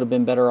people would have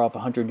been better off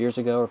 100 years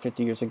ago or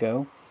 50 years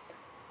ago.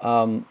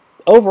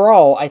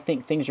 Overall, I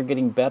think things are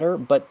getting better,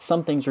 but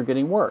some things are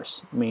getting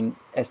worse.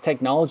 As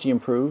technology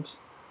improves,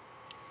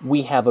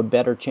 we have a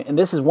better chance. And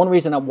this is one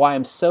reason why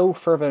I'm so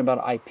fervent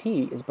about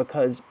IP, is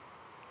because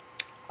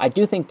I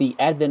do think the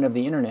advent of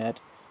the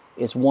internet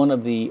is one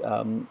of the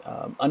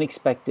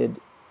unexpected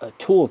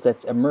tools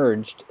that's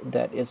emerged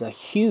that is a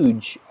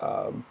huge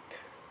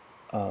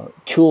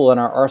tool in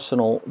our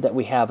arsenal that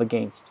we have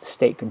against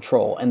state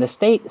control. And the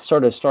state is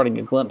sort of starting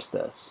to glimpse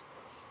this.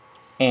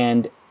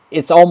 And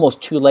it's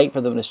almost too late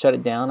for them to shut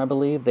it down, I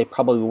believe. They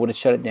probably would have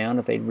shut it down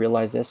if they'd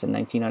realized this in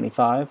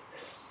 1995.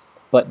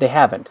 But they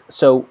haven't.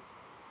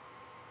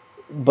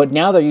 But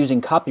now they're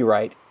using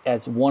copyright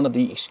as one of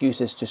the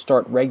excuses to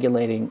start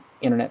regulating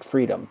internet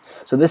freedom.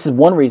 So this is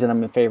one reason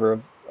I'm in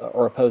favor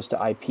or opposed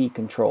to IP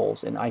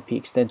controls and IP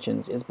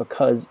extensions is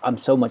because I'm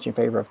so much in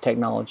favor of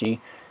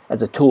technology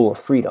as a tool of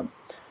freedom.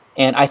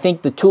 And I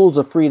think the tools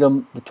of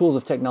freedom, the tools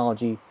of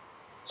technology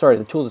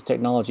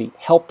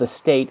help the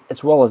state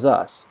as well as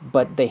us,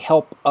 but they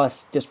help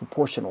us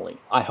disproportionately.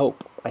 I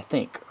hope, I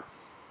think.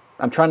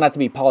 I'm trying not to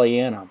be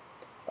Pollyanna.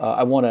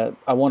 I want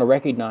to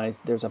recognize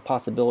there's a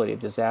possibility of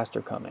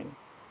disaster coming.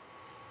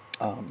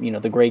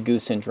 The gray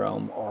goose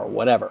syndrome or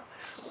whatever.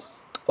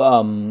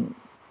 The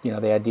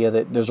idea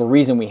that there's a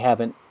reason we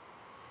haven't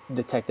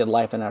detected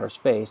life in outer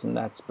space, and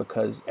that's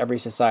because every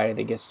society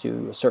that gets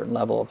to a certain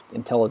level of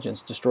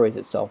intelligence destroys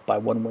itself by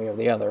one way or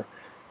the other,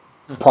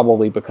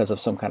 probably because of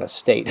some kind of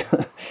state.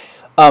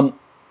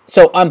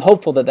 So I'm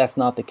hopeful that that's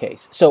not the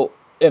case. So,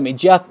 I mean,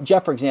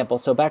 Jeff, for example,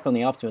 so back on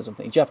the optimism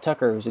thing, Jeff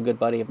Tucker, who's a good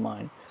buddy of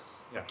mine,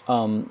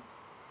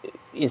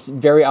 is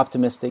very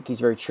optimistic. He's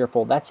very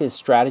cheerful. That's his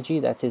strategy.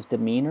 That's his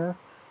demeanor.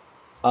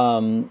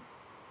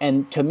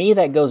 And to me,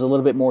 that goes a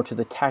little bit more to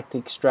the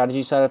tactic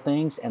strategy side of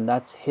things, and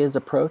that's his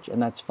approach,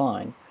 and that's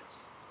fine.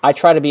 I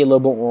try to be a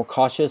little bit more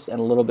cautious and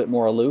a little bit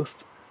more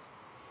aloof.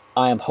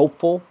 I am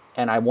hopeful,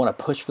 and I want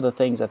to push for the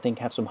things I think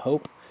have some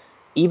hope.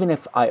 Even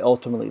if I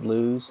ultimately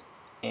lose,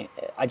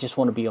 I just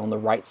want to be on the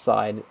right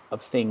side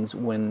of things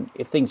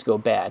if things go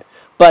bad.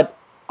 But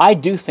I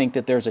do think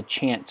that there's a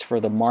chance for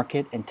the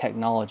market and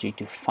technology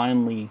to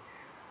finally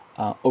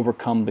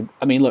overcome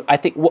look, I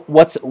think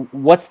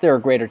what's there a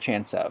greater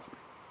chance of?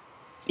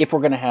 If we're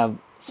going to have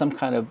some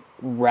kind of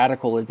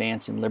radical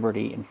advance in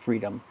liberty and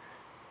freedom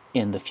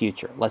in the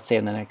future, let's say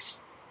in the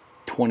next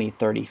 20,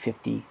 30,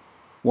 50,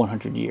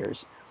 100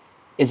 years,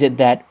 is it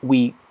that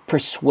we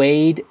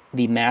persuade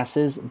the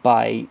masses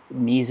by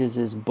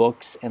Mises's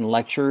books and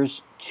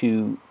lectures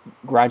to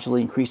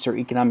gradually increase their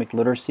economic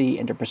literacy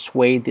and to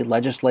persuade the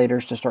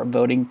legislators to start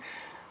voting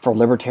for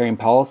libertarian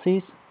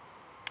policies?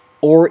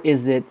 Or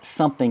is it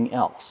something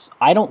else?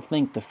 I don't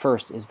think the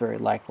first is very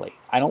likely.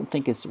 I don't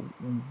think it's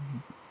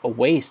a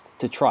waste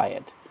to try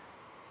it.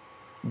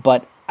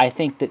 But I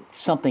think that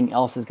something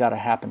else has got to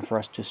happen for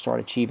us to start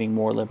achieving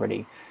more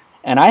liberty.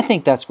 And I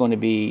think that's going to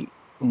be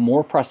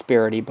more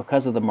prosperity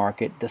because of the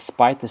market,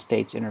 despite the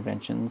state's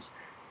interventions.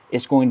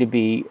 It's going to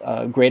be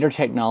greater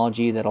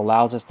technology that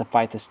allows us to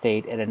fight the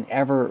state at an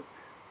ever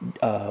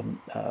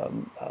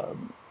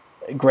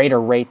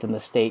greater rate than the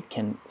state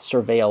can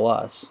surveil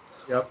us.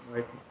 Yep,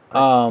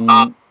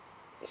 right.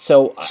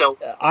 So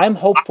I'm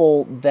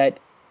hopeful that,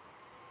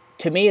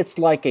 to me, it's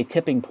like a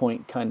tipping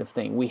point kind of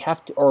thing. We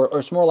have to, or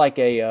it's more like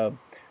a,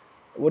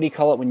 what do you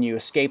call it when you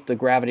escape the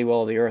gravity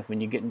well of the Earth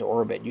when you get into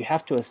orbit? You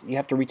have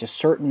to reach a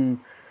certain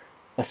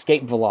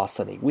escape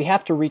velocity. We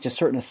have to reach a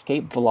certain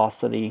escape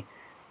velocity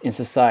in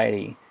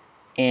society,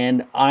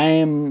 and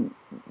I'm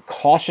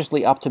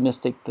cautiously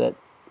optimistic that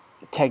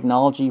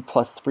technology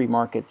plus free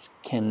markets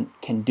can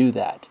do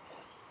that.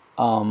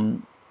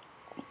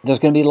 There's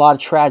going to be a lot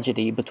of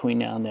tragedy between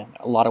now and then,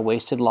 a lot of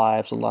wasted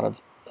lives, a lot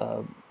of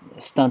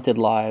stunted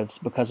lives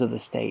because of the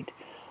state.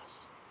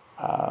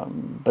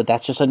 But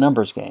that's just a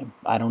numbers game.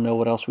 I don't know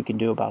what else we can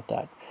do about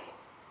that.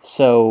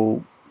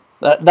 So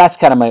that's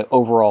kind of my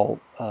overall.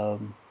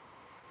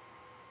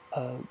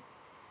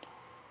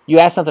 You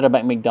asked something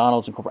about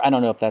McDonald's and corporate. I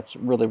don't know if that's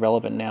really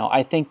relevant now.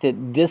 I think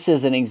that this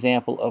is an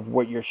example of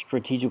what your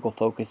strategical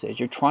focus is.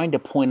 You're trying to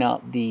point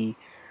out the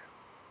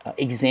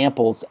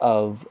examples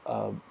of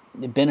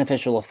the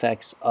beneficial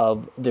effects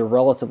of the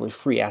relatively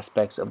free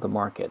aspects of the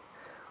market,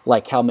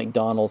 like how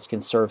McDonald's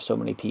can serve so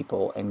many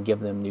people and give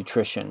them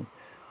nutrition.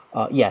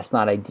 It's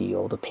not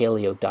ideal. The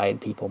paleo diet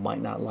people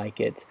might not like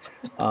it.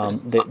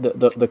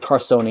 The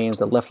Carsonians,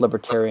 the left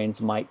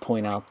libertarians might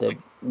point out that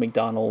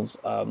McDonald's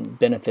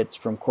benefits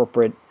from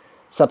corporate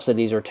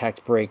subsidies or tax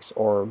breaks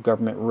or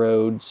government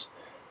roads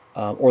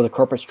or the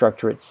corporate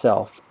structure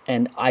itself.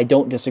 And I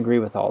don't disagree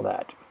with all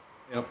that.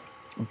 Yep.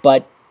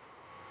 But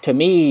to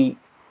me,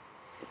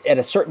 at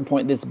a certain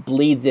point, this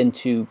bleeds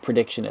into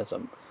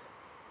predictionism.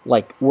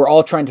 Like, we're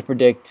all trying to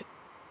predict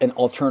an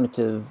alternate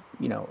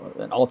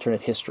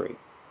history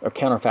or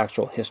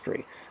counterfactual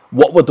history.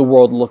 What would the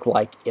world look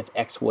like if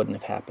X wouldn't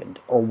have happened?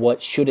 Or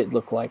what should it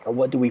look like? Or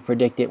what do we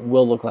predict it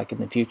will look like in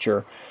the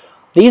future?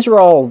 These are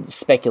all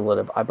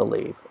speculative, I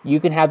believe. You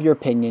can have your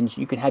opinions.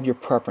 You can have your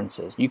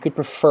preferences. You could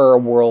prefer a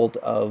world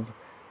of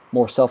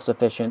more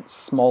self-sufficient,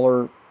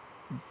 smaller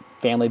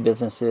family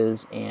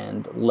businesses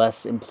and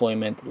less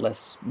employment,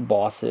 less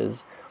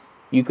bosses.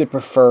 You could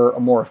prefer a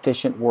more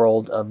efficient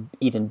world of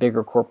even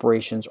bigger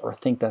corporations, or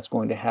think that's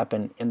going to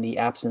happen in the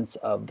absence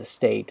of the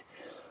state.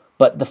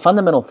 But the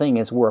fundamental thing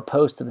is we're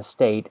opposed to the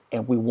state,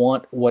 and we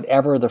want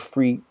whatever the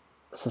free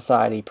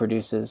society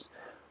produces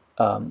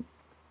to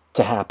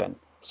happen.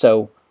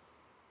 So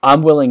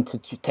I'm willing to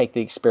take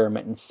the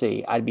experiment and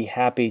see. I'd be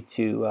happy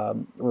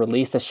to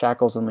release the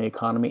shackles on the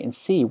economy and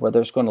see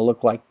whether it's going to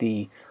look like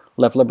the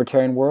left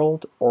libertarian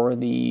world or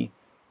the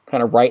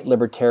kind of right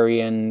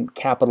libertarian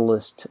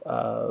capitalist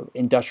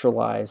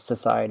industrialized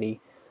society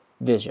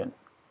vision.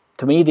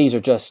 To me, these are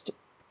just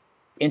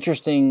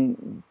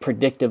interesting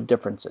predictive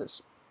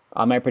differences.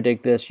 I might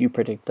predict this, you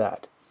predict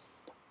that.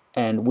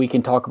 And we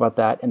can talk about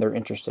that, and they're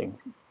interesting.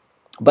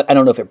 But I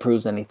don't know if it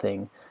proves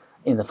anything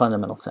in the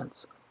fundamental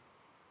sense.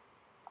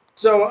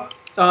 So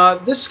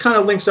this kind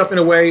of links up in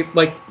a way,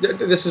 like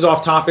this is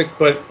off topic,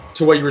 but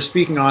to what you were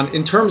speaking on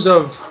in terms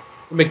of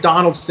the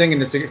McDonald's thing,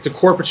 and it's a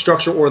corporate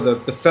structure, or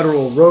the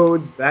federal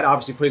roads that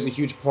obviously plays a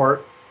huge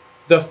part.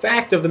 The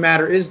fact of the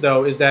matter is,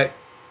 though, is that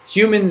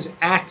humans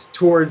act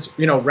towards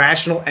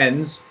rational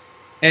ends,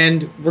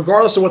 and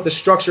regardless of what the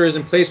structure is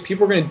in place,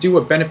 people are going to do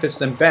what benefits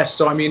them best.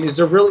 So I mean, is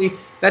there really?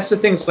 That's the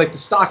things like the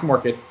stock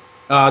market,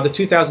 the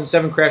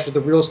 2007 crash with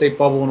the real estate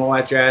bubble and all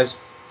that jazz.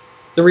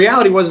 The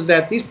reality was is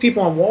that these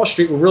people on Wall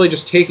Street were really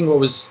just taking what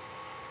was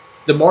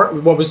they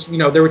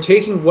were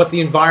taking what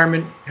the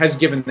environment has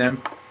given them,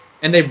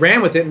 and they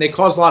ran with it, and they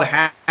caused a lot of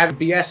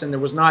BS, and there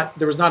was not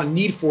a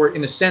need for it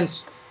in a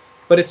sense.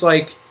 But it's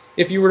like,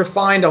 if you were to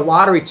find a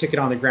lottery ticket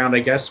on the ground,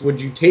 I guess,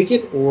 would you take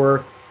it?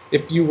 Or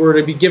if you were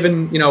to be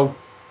given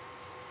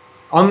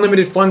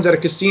unlimited funds at a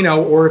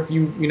casino, or if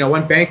you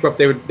went bankrupt,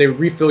 they would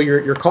refill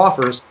your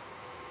coffers.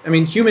 I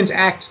mean, humans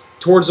act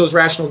towards those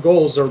rational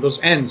goals or those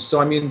ends. So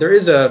I mean, there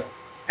is a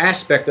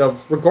aspect of,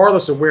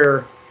 regardless of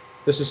where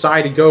the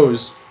society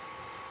goes.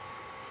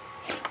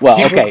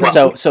 Well, okay,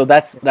 so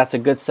that's a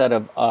good set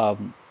of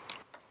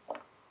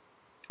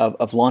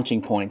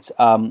launching points.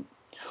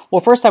 Well,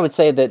 first I would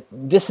say that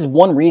this is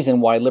one reason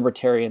why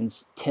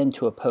libertarians tend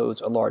to oppose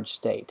a large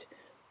state.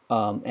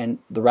 And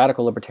the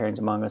radical libertarians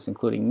among us,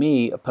 including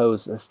me,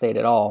 oppose the state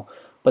at all.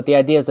 But the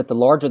idea is that the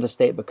larger the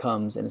state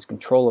becomes in its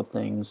control of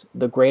things,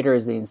 the greater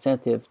is the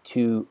incentive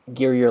to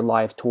gear your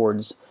life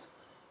towards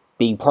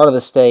being part of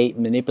the state,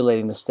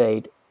 manipulating the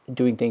state,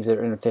 doing things that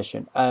are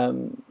inefficient.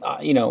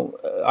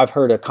 I've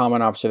heard a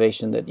common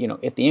observation that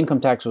if the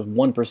income tax was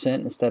 1%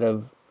 instead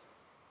of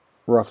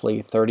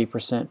roughly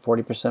 30%,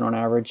 40% on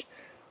average,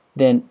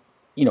 then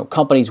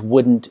companies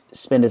wouldn't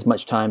spend as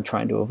much time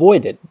trying to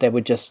avoid it. They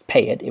would just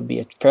pay it. It would be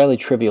a fairly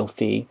trivial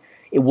fee.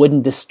 It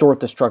wouldn't distort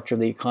the structure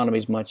of the economy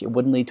as much. It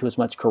wouldn't lead to as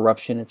much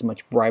corruption, as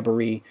much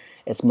bribery,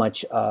 as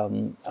much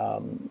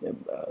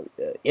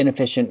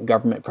inefficient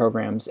government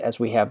programs as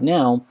we have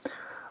now.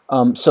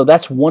 So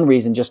that's one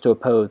reason just to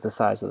oppose the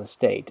size of the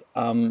state.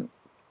 As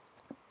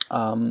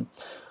for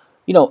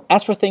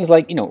things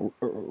like the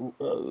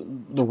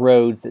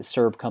roads that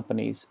serve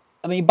companies,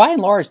 I mean, by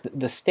and large,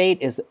 the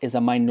state is a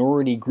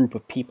minority group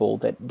of people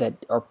that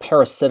are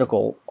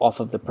parasitical off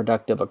of the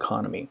productive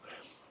economy.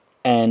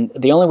 And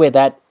the only way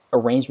that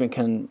arrangement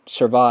can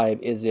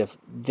survive is if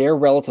they're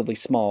relatively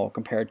small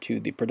compared to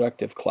the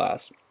productive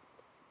class.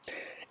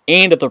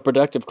 And if the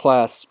productive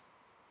class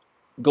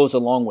goes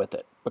along with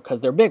it because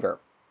they're bigger,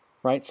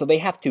 right? So they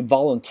have to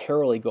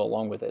voluntarily go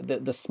along with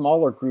it. The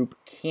smaller group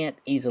can't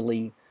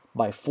easily,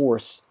 by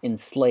force,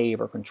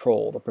 enslave or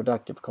control the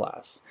productive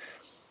class.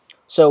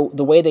 So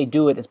the way they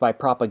do it is by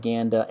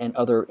propaganda and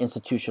other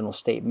institutional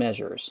state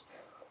measures.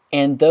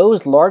 And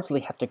those largely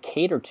have to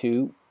cater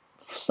to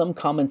some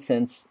common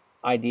sense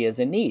ideas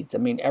and needs. I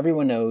mean,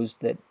 everyone knows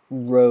that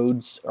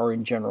roads are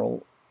in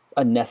general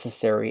a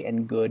necessary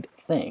and good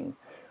thing.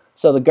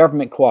 So the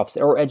government co-ops,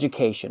 or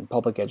education,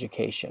 public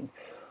education,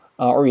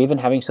 or even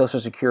having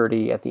Social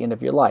Security at the end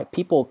of your life.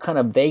 People kind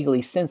of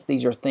vaguely sense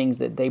these are things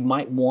that they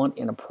might want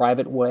in a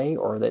private way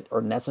or that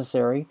are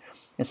necessary.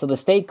 And so the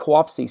state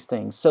co-opts these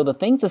things. So the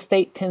things the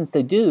state tends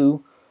to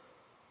do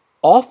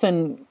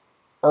often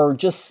are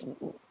just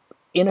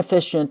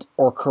inefficient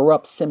or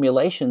corrupt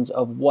simulations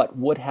of what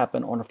would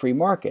happen on a free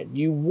market.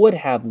 You would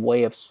have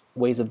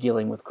ways of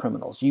dealing with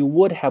criminals. You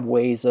would have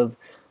ways of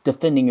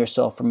defending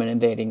yourself from an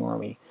invading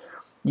army.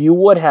 You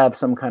would have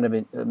some kind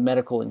of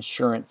medical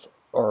insurance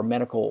or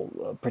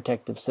medical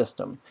protective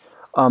system.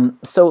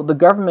 So the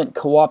government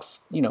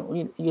co-ops,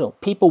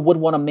 people would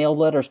want to mail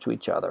letters to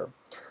each other.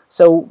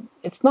 So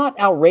it's not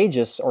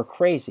outrageous or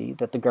crazy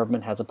that the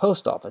government has a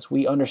post office.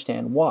 We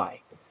understand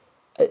why.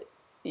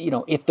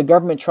 If the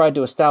government tried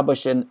to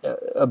establish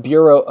a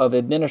bureau of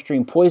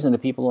administering poison to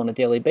people on a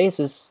daily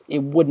basis,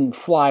 it wouldn't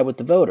fly with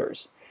the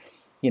voters.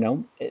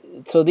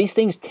 So these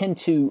things tend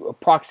to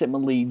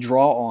approximately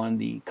draw on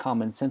the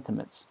common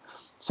sentiments.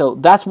 So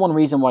that's one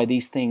reason why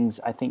these things,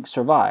 I think,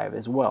 survive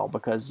as well,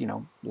 because,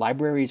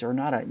 libraries are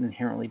not an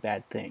inherently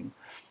bad thing.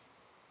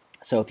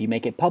 So if you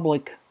make it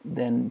public,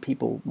 then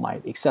people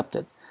might accept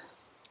it,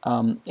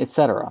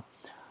 etc.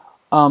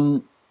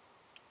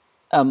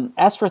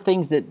 As for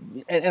things that,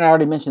 and I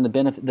already mentioned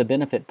the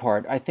benefit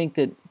part, I think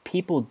that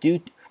people do,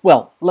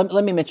 well,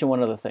 let me mention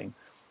one other thing.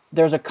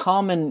 There's a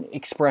common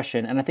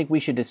expression, and I think we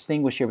should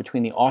distinguish here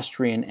between the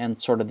Austrian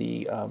and sort of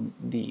the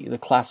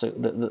classic,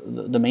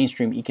 the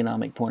mainstream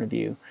economic point of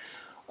view.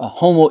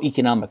 Homo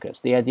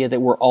economicus, the idea that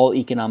we're all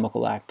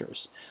economical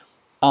actors.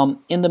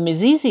 In the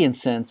Misesian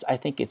sense, I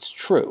think it's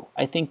true.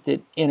 I think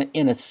that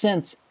in a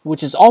sense,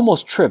 which is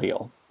almost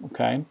trivial,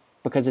 okay,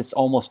 because it's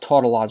almost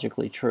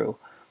tautologically true,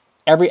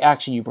 every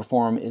action you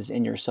perform is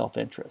in your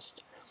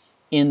self-interest.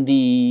 In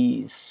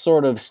the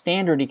sort of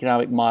standard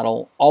economic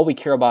model, all we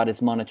care about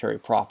is monetary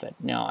profit.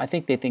 Now, I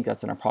think they think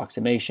that's an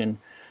approximation,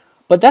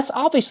 but that's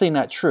obviously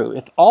not true.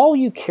 If all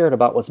you cared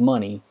about was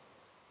money,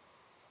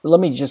 let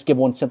me just give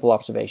one simple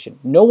observation.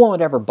 No one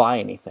would ever buy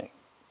anything.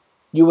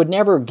 You would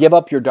never give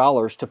up your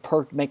dollars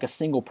to make a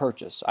single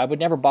purchase. I would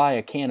never buy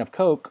a can of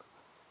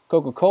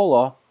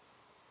Coca-Cola,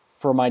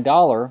 for my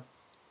dollar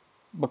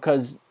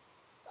because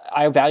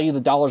I value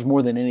the dollars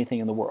more than anything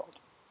in the world.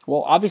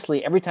 Well,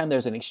 obviously, every time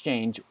there's an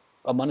exchange,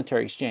 a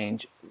monetary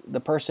exchange, the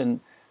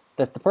person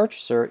that's the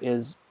purchaser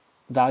is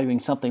valuing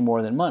something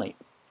more than money.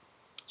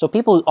 So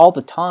people all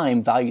the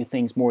time value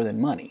things more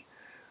than money.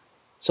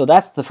 So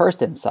that's the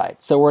first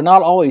insight. So we're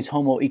not always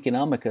homo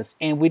economicus,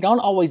 and we don't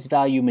always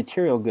value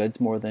material goods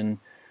more than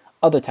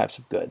other types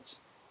of goods.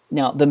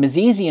 Now, the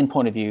Misesian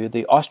point of view,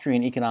 the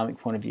Austrian economic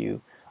point of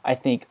view, I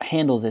think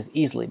handles this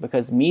easily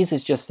because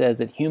Mises just says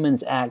that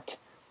humans act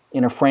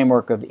in a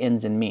framework of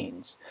ends and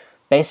means.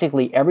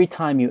 Basically, every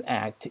time you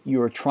act,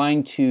 you're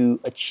trying to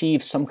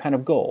achieve some kind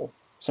of goal,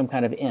 some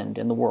kind of end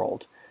in the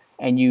world,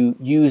 and you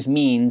use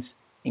means,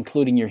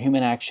 including your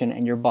human action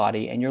and your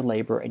body and your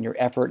labor and your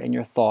effort and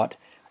your thought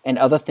and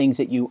other things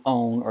that you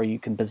own or you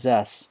can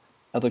possess,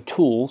 other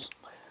tools,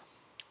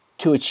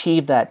 to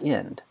achieve that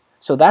end.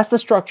 So that's the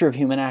structure of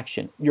human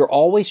action. You're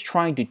always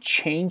trying to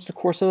change the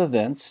course of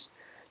events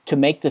to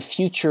make the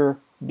future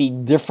be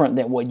different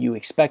than what you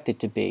expect it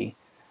to be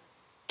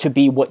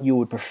what you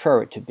would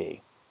prefer it to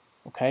be.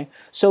 Okay?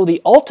 So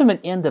the ultimate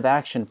end of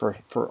action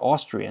for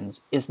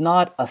Austrians is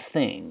not a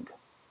thing,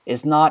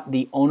 is not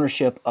the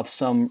ownership of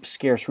some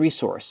scarce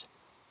resource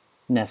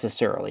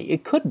necessarily.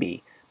 It could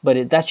be,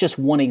 but that's just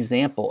one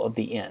example of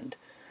the end.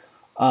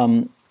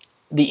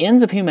 The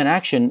ends of human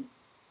action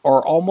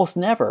are almost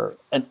never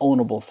an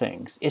ownable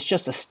things. It's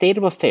just a state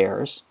of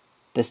affairs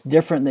that's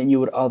different than you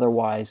would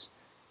otherwise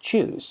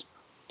choose.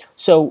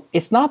 So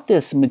it's not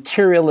this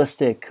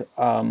materialistic,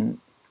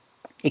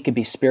 it could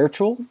be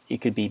spiritual,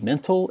 it could be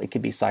mental, it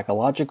could be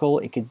psychological,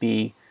 it could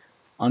be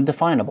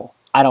undefinable.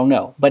 I don't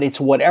know. But it's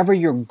whatever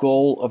your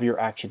goal of your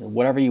action is,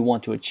 whatever you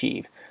want to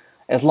achieve,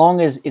 as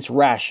long as it's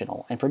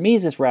rational. And for me,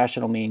 this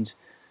rational means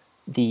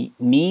the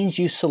means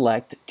you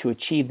select to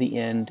achieve the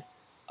end,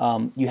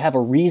 you have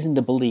a reason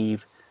to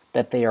believe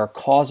that they are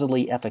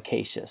causally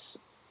efficacious.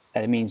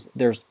 That means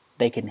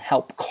they can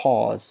help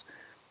cause.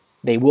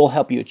 They will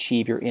help you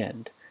achieve your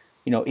end.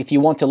 You know, if you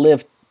want to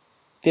live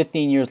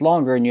 15 years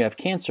longer and you have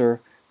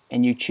cancer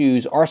and you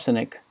choose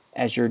arsenic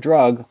as your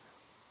drug,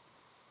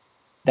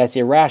 that's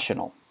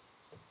irrational.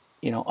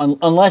 You know,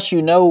 unless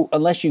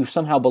you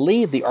somehow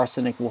believe the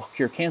arsenic will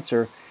cure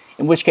cancer,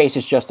 in which case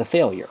it's just a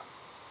failure.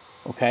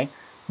 Okay?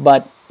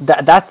 But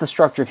that's the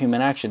structure of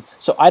human action.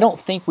 So I don't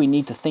think we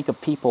need to think of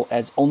people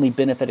as only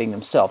benefiting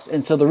themselves.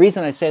 And so the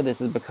reason I say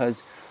this is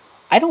because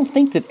I don't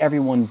think that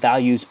everyone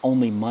values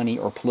only money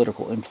or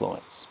political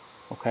influence.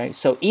 Okay,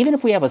 so even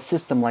if we have a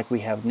system like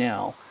we have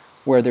now,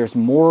 where there's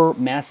more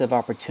massive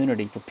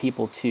opportunity for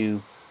people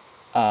to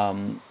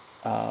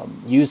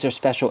use their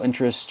special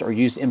interest or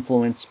use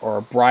influence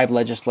or bribe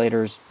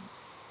legislators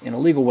in a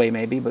legal way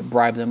maybe, but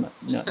bribe them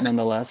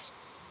nonetheless,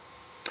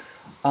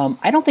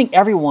 I don't think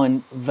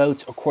everyone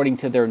votes according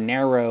to their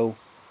narrow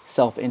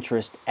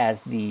self-interest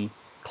as the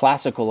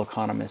classical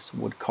economists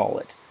would call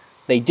it.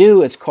 They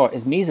do, as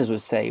Mises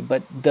would say,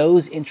 but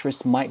those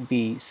interests might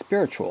be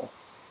spiritual.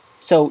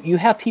 So you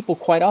have people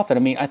quite often.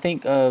 I mean, I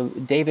think Charles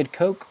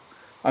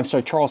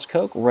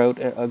Koch wrote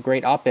a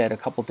great op-ed a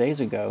couple days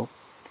ago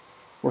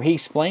where he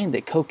explained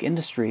that Koch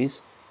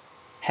Industries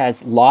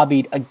has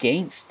lobbied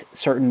against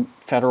certain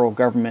federal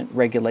government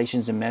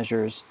regulations and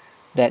measures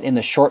that in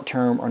the short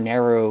term or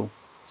narrow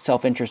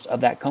self-interest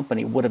of that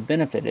company would have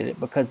benefited it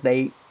because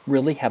they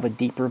really have a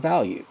deeper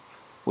value,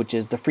 which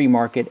is the free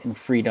market and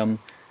freedom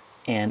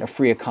and a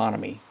free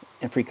economy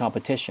and free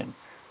competition.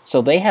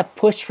 So they have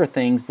pushed for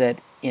things that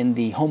in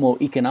the homo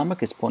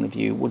economicus point of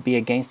view would be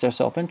against their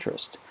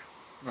self-interest.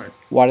 Right.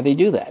 Why do they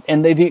do that?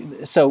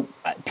 And so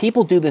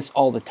people do this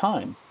all the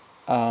time.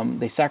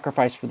 They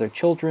sacrifice for their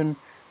children.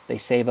 They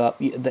save up.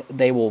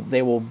 They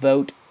will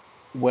vote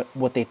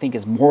what they think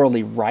is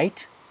morally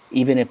right,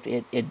 even if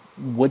it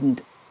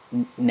wouldn't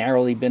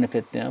narrowly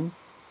benefit them.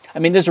 I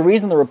mean, there's a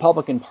reason the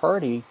Republican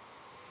Party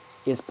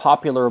is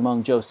popular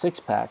among Joe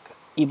Sixpack,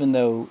 even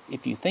though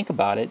if you think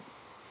about it,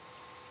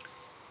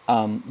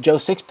 Joe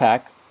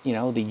Sixpack, you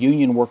know, the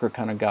union worker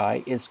kind of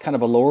guy, is kind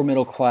of a lower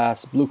middle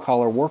class, blue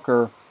collar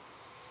worker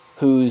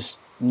whose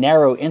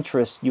narrow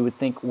interests you would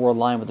think were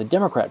aligned with the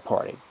Democrat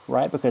Party,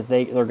 right? Because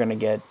they're going to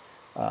get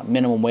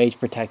minimum wage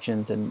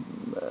protections and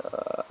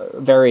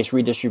various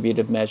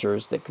redistributive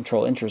measures that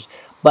control interest.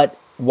 But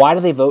why do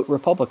they vote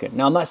Republican?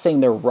 Now, I'm not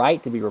saying they're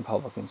right to be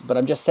Republicans, but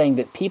I'm just saying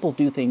that people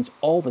do things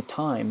all the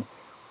time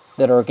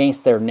that are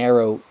against their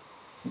narrow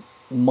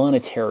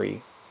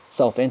monetary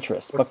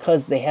self-interest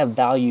because they have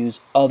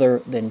values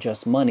other than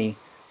just money,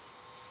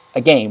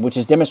 again, which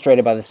is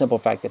demonstrated by the simple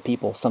fact that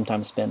people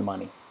sometimes spend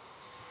money.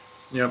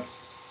 Yep.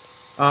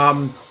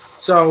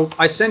 So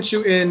I sent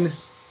you in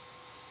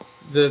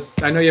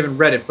I know you haven't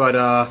read it, but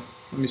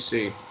let me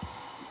see.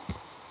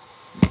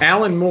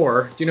 Alan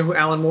Moore. Do you know who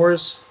Alan Moore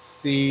is?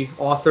 The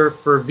author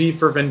for V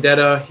for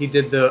Vendetta. He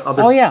did the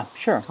other. Oh yeah,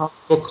 sure.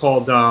 Book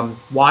called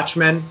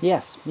Watchmen.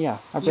 Yes, yeah,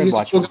 I've read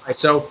Watchmen. He's a cool guy.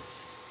 So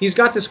he's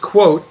got this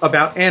quote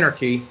about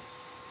anarchy,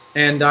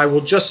 and I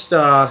will just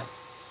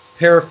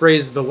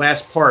paraphrase the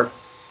last part.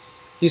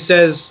 He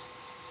says,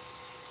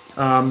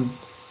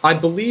 I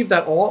believe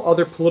that all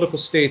other political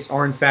states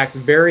are in fact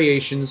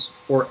variations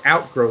or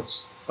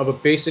outgrowths of a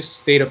basic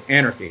state of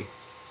anarchy.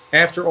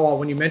 After all,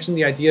 when you mention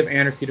the idea of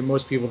anarchy to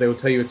most people, they will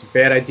tell you it's a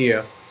bad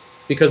idea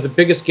because the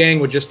biggest gang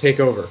would just take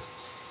over.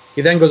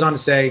 He then goes on to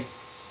say,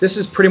 this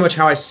is pretty much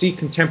how I see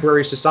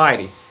contemporary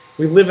society.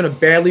 We live in a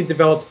badly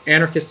developed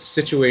anarchist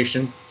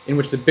situation in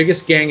which the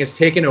biggest gang has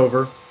taken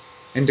over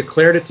and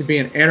declared it to be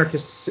an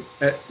anarchist,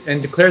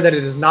 and declared that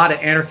it is not an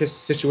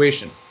anarchist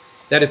situation,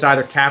 that it's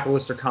either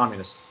capitalist or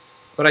communist.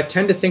 But I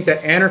tend to think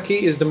that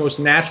anarchy is the most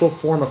natural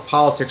form of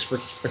politics for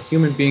a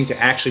human being to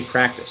actually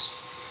practice.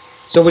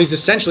 So what he's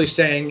essentially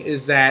saying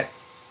is that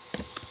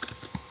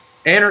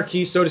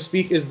anarchy, so to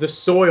speak, is the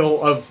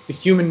soil of the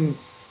human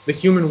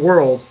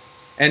world,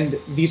 and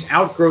these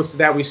outgrowths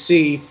that we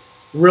see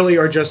really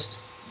are just,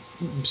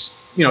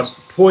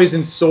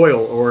 poisoned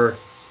soil, or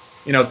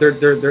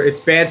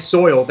it's bad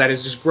soil that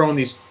has just grown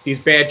these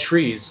bad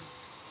trees.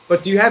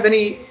 But do you have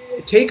any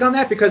take on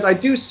that? Because I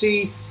do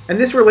see, and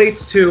this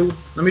relates to,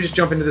 let me just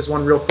jump into this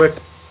one real quick.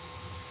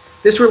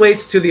 This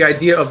relates to the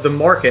idea of the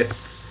market,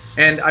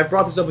 and I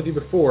brought this up with you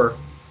before.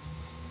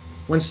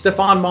 When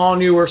Stefan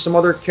Molyneux or some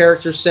other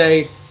characters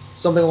say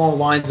something along the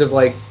lines of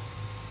like,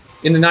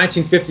 in the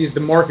 1950s the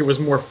market was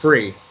more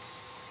free.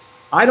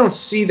 I don't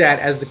see that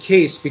as the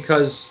case,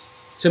 because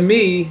to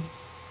me,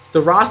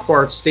 the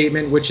Rothbard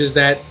statement, which is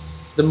that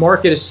the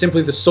market is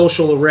simply the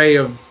social array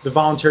of the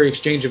voluntary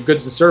exchange of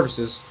goods and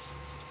services,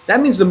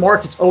 that means the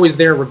market's always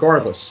there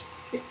regardless.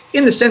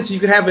 In the sense that you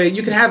could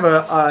have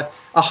a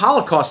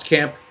Holocaust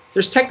camp.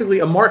 There's technically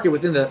a market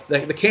within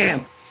the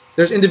camp.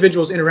 There's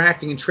individuals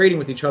interacting and trading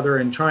with each other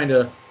and trying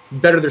to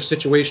better their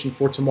situation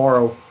for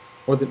tomorrow.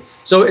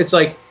 So it's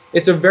like,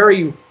 it's a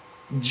very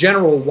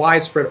general,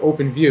 widespread,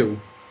 open view.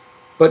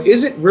 But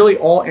is it really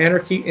all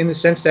anarchy in the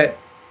sense that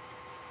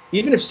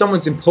even if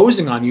someone's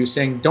imposing on you,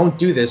 saying don't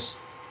do this,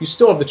 you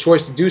still have the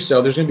choice to do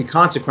so. There's going to be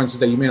consequences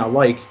that you may not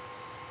like.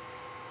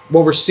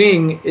 What we're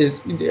seeing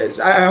is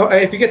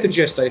if you get the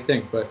gist, I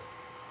think. But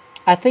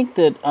I think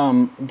that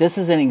this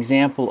is an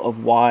example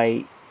of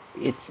why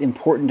it's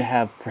important to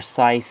have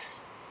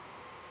precise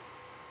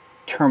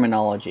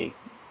terminology,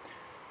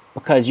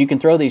 because you can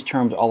throw these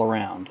terms all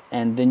around,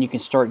 and then you can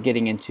start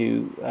getting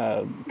into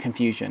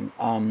confusion.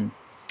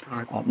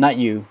 right. Not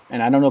you,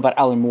 and I don't know about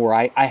Alan Moore.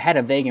 I had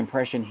a vague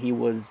impression he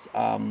was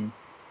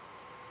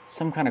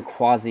some kind of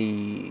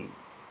quasi,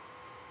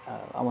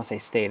 I won't say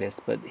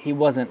statist, but he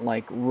wasn't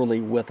like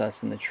really with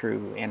us in the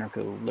true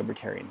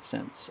anarcho-libertarian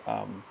sense.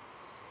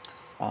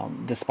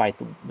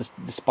 Despite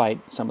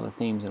some of the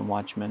themes in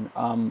Watchmen.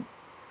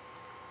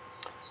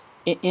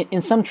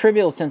 In some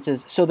trivial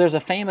senses, so there's a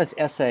famous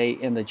essay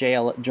in the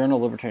Journal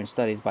of Libertarian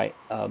Studies by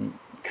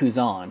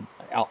Cousin,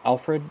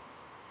 Alfred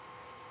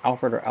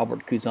or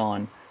Albert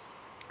Cousin,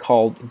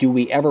 called "Do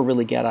We Ever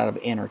Really Get Out of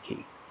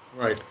Anarchy?"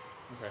 Right.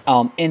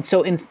 Okay. And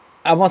so,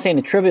 I won't say in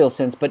a trivial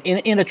sense, but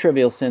in a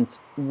trivial sense,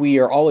 we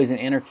are always in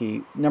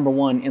anarchy. Number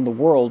one, in the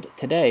world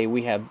today,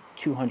 we have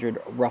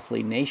 200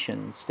 roughly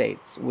nation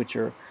states, which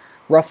are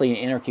roughly in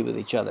anarchy with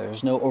each other.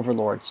 There's no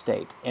overlord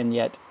state, and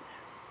yet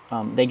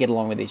they get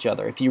along with each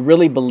other. If you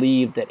really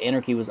believe that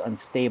anarchy was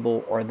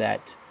unstable, or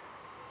that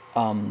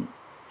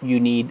you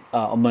need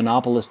a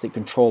monopolistic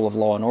control of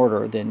law and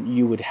order, then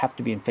you would have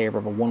to be in favor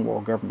of a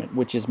one-world government,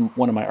 which is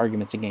one of my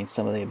arguments against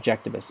some of the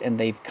objectivists. And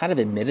they've kind of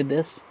admitted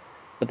this,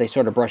 but they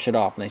sort of brush it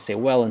off, and they say,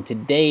 well, in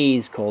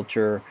today's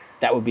culture,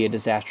 that would be a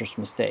disastrous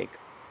mistake.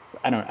 So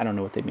I don't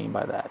know what they mean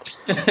by that.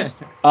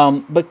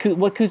 But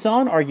what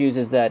Cousin argues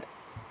is that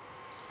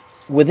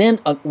within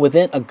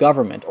a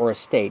government, or a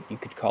state, you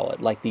could call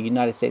it, like the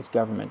United States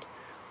government,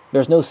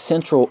 there's no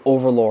central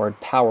overlord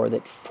power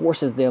that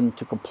forces them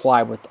to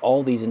comply with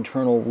all these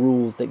internal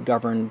rules that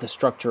govern the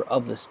structure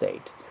of the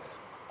state.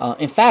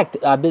 In fact,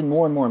 I've been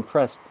more and more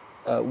impressed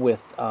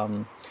with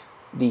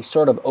the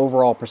sort of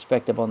overall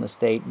perspective on the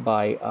state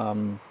by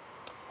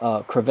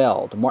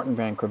Creveld, Martin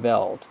van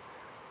Creveld,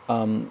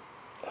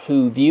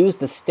 who views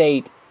the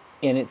state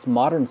in its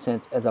modern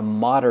sense as a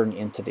modern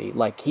entity.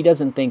 Like, he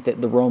doesn't think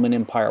that the Roman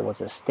Empire was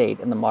a state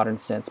in the modern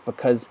sense,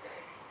 because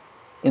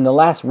in the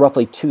last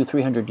roughly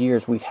 200-300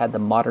 years, we've had the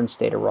modern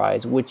state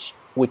arise, which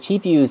he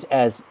views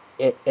as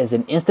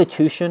an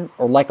institution,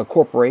 or like a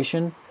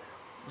corporation,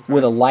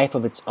 with a life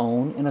of its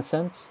own, in a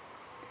sense,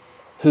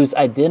 whose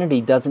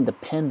identity doesn't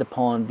depend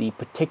upon the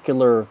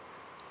particular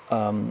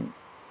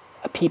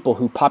people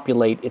who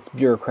populate its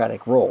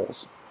bureaucratic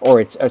roles, or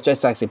its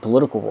actually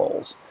political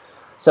roles.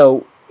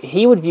 So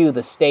he would view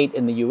the state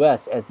in the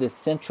U.S. as this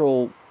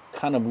central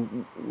kind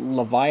of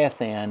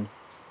leviathan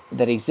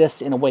that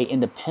exists in a way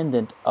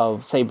independent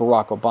of, say,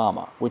 Barack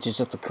Obama, which is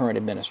just the current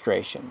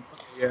administration.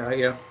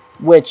 Yeah.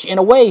 Which, in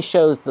a way,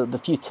 shows the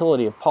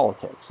futility of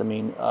politics. I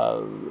mean,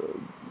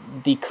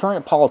 the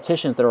current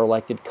politicians that are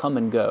elected come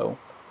and go.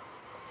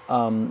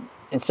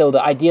 And so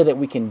the idea that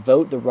we can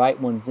vote the right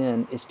ones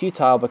in is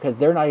futile because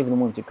they're not even the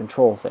ones who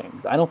control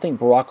things. I don't think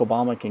Barack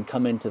Obama can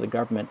come into the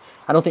government.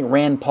 I don't think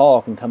Rand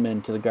Paul can come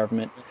into the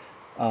government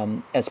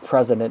as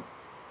president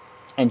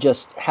and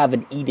just have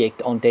an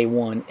edict on day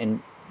one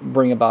and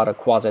bring about a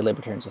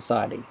quasi-libertarian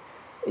society.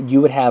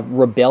 You would have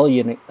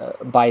rebellion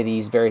by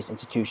these various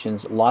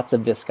institutions, lots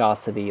of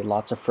viscosity,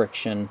 lots of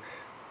friction,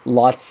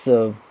 lots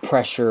of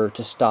pressure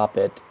to stop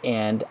it,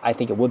 and I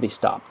think it would be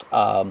stopped.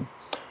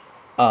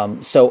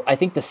 So I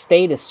think the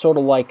state is sort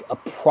of like a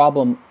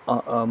problem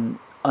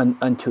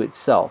unto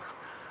itself.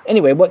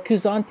 Anyway, what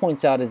Kuzan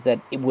points out is that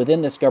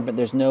within this government,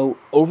 there's no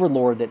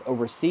overlord that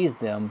oversees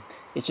them.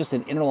 It's just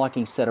an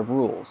interlocking set of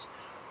rules.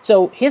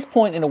 So his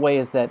point, in a way,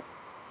 is that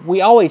we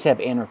always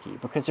have anarchy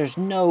because there's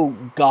no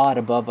God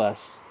above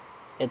us,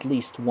 at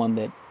least one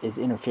that is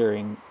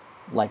interfering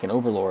like an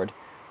overlord,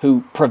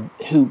 who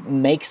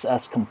makes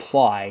us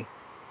comply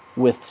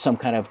with some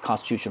kind of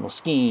constitutional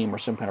scheme or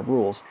some kind of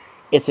rules.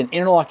 It's an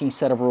interlocking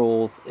set of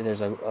rules.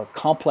 There's a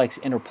complex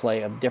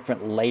interplay of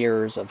different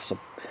layers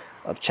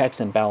of checks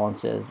and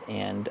balances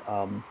and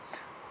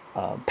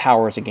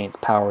powers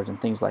against powers and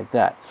things like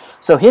that.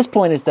 So his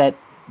point is that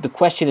the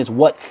question is,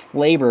 what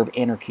flavor of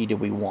anarchy do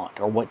we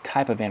want, or what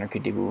type of anarchy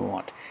do we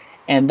want?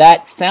 And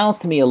that sounds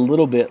to me a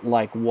little bit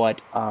like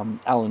what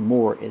Alan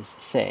Moore is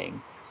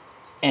saying.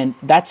 And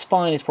that's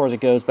fine as far as it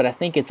goes, but I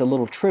think it's a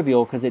little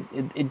trivial because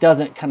it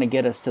doesn't kind of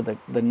get us to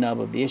the nub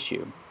of the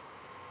issue.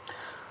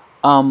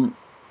 Well,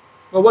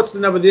 what's the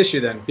nub of the issue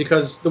then?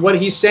 Because what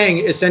he's saying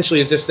essentially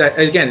is just that,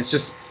 again, it's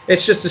just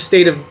the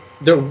state of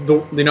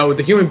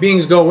the human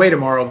beings go away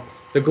tomorrow.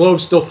 The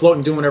globe's still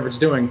floating, doing whatever it's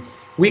doing.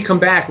 We come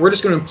back, we're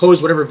just going to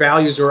impose whatever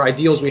values or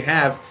ideals we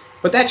have,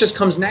 but that just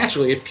comes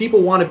naturally. If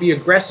people want to be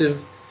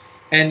aggressive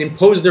and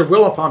impose their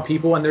will upon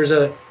people, and there's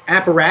a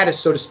apparatus,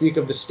 so to speak,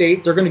 of the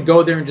state, they're going to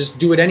go there and just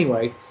do it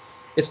anyway.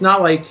 It's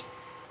not like...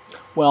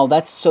 Well,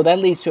 that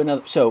leads to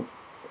another... So,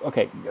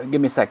 okay, give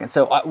me a second.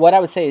 So what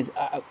I would say is,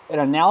 an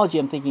analogy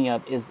I'm thinking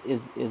of is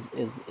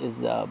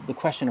the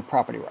question of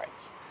property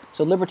rights.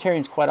 So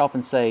libertarians quite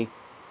often say,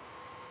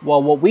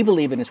 well, what we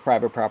believe in is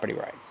private property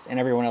rights, and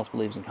everyone else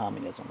believes in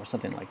communism, or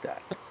something like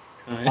that.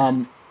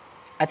 Right.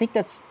 I think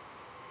that's...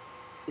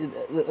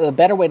 A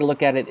better way to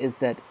look at it is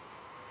that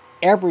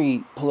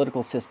every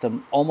political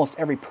system, almost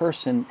every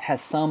person,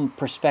 has some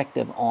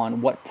perspective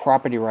on what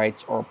property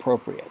rights are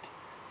appropriate.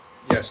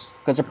 Yes.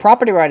 Because a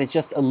property right is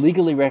just a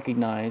legally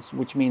recognized,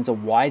 which means a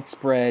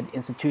widespread,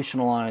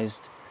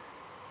 institutionalized,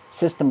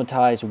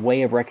 systematized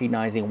way of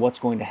recognizing what's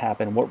going to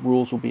happen, what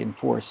rules will be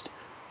enforced.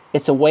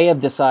 It's a way of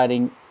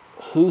deciding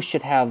who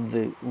should have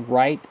the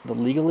right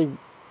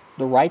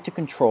to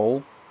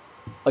control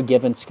a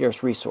given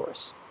scarce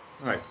resource.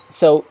 Right.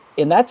 So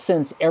in that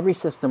sense, every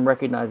system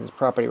recognizes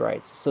property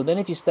rights. So then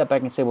if you step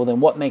back and say, well, then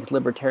what makes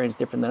libertarians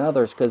different than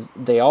others? Because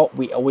we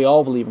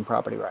all believe in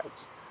property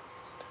rights.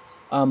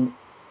 And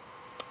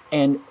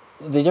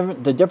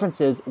the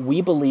difference is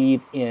we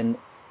believe in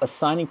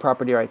assigning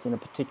property rights in a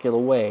particular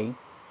way,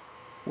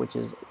 which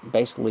is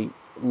basically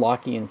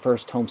Lockean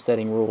first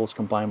homesteading rules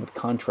combined with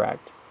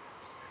contract,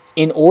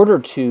 in order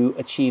to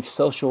achieve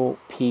social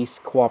peace,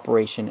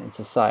 cooperation, and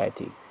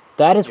society.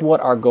 That is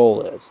what our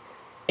goal is.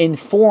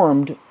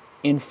 Informed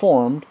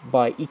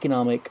by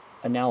economic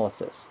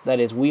analysis. That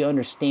is, we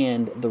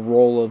understand the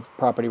role of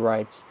property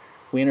rights,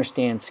 we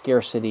understand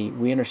scarcity,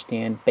 we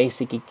understand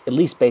at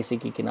least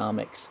basic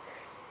economics.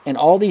 And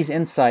all these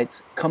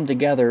insights come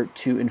together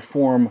to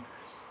inform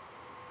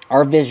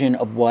our vision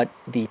of what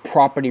the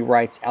property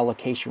rights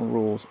allocation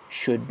rules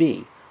should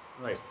be.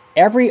 Right.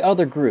 Every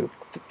other group,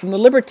 from the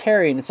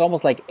libertarian, it's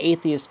almost like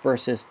atheist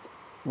versus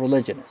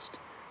religionist.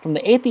 From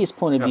the atheist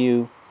point of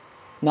view,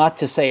 not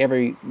to say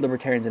every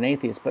libertarian's an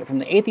atheist, but from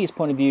the atheist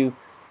point of view,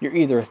 you're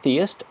either a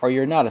theist or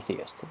you're not a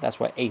theist. That's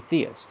why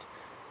atheist.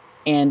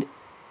 And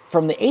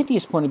from the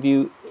atheist point of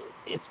view,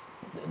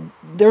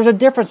 there's a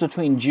difference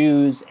between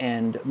Jews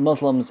and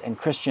Muslims and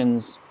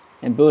Christians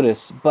and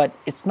Buddhists, but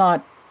it's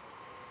not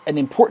an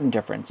important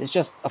difference. It's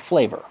just a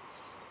flavor.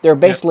 They're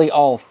basically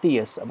all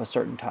theists of a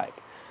certain type.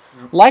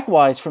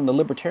 Likewise, from the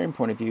libertarian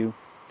point of view,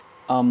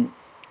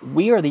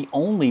 we are the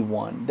only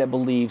one that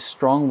believes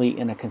strongly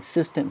in a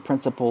consistent,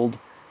 principled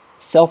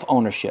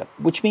self-ownership,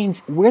 which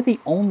means we're the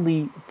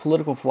only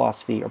political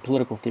philosophy or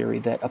political theory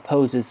that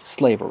opposes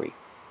slavery.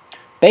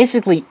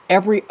 Basically,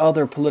 every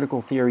other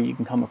political theory you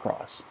can come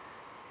across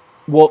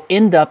will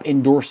end up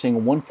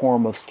endorsing one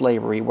form of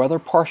slavery, whether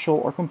partial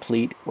or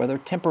complete, whether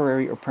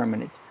temporary or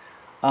permanent,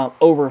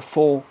 over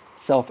full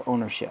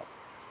self-ownership.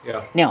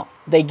 Yeah. Now,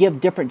 they give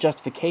different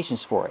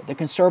justifications for it. The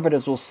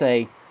conservatives will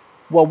say,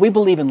 well, we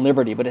believe in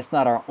liberty, but it's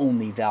not our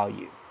only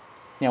value.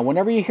 Now,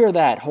 whenever you hear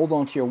that, hold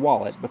on to your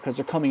wallet, because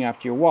they're coming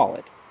after your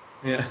wallet.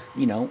 Yeah.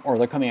 Or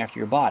they're coming after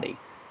your body.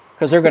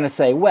 Because they're going to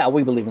say, well,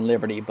 we believe in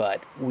liberty,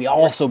 but we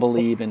also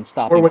believe in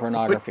stopping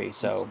pornography,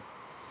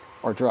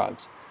 or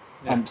drugs.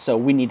 Yeah. So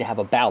we need to have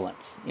a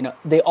balance.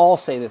 They all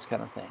say this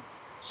kind of thing.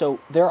 So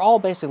they're all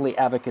basically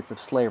advocates of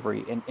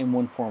slavery in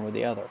one form or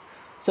the other.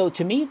 So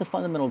to me, the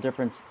fundamental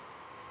difference...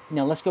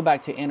 Now, let's go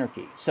back to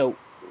anarchy. So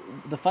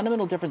the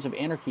fundamental difference of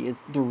anarchy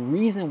is the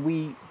reason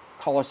we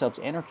call ourselves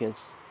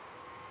anarchists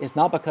is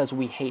not because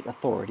we hate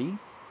authority.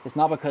 It's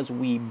not because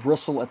we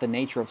bristle at the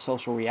nature of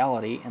social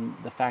reality and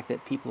the fact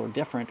that people are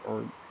different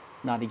or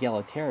not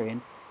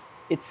egalitarian.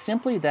 It's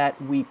simply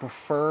that we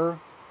prefer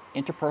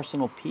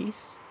interpersonal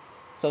peace,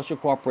 social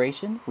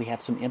cooperation. We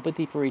have some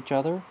empathy for each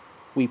other.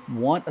 We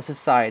want a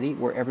society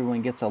where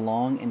everyone gets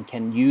along and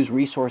can use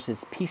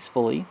resources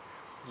peacefully.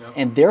 Yep.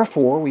 And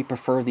therefore, we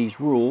prefer these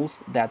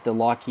rules that the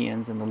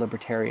Lockeans and the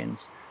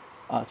libertarians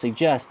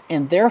suggest.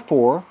 And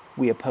therefore,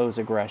 we oppose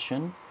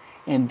aggression.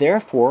 And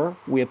therefore,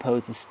 we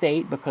oppose the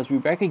state because we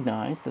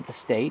recognize that the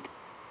state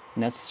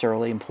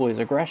necessarily employs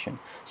aggression.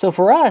 So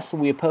for us,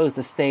 we oppose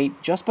the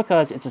state just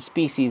because it's a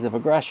species of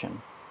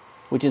aggression,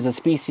 which is a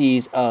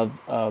species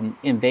of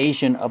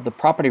invasion of the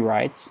property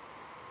rights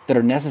that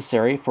are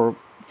necessary for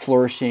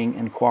flourishing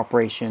and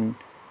cooperation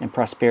and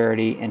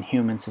prosperity and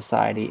human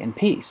society and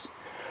peace.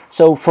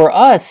 So for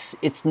us,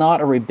 it's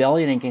not a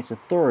rebellion against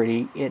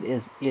authority. It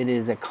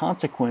is a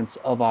consequence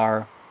of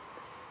our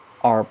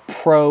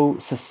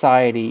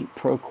pro-society,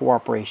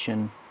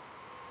 pro-cooperation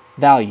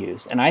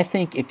values. And I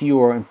think if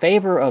you are in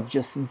favor of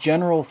just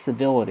general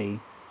civility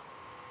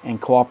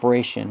and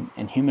cooperation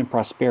and human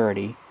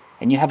prosperity,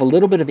 and you have a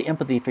little bit of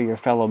empathy for your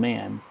fellow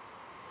man,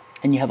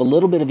 and you have a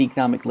little bit of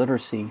economic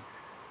literacy,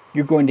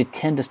 you're going to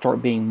tend to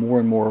start being more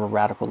and more of a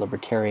radical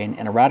libertarian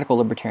and a radical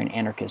libertarian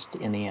anarchist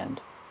in the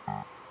end.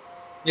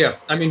 Yeah,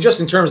 I mean, just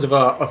in terms of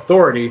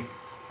authority,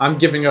 I'm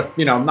giving up.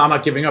 You know, I'm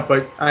not giving up,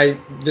 but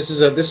this is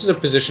a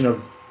position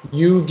of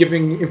you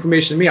giving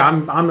information to me.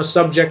 I'm a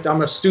subject.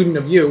 I'm a student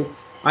of you.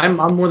 I'm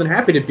more than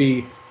happy to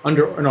be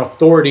under an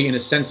authority in a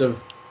sense of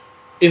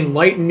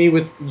enlighten me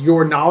with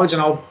your knowledge,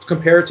 and I'll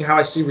compare it to how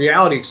I see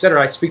reality,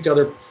 etc. I speak to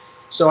other.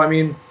 So I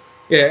mean,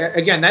 yeah.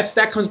 Again,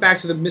 that comes back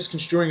to the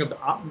misconstruing of the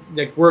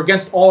like we're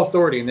against all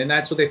authority, and then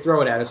that's what they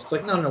throw it at us. It's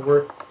like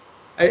no,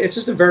 it's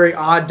just a very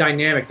odd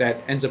dynamic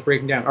that ends up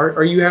breaking down.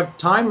 Are you have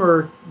time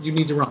or you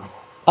need to run?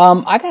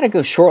 I got to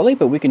go shortly,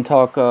 but we can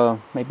talk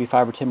maybe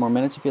 5 or 10 more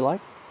minutes if you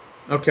like.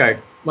 Okay,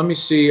 let me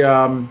see.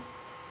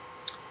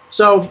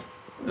 So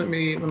let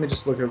me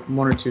just look at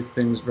one or two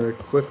things very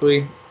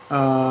quickly.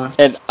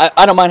 And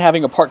I don't mind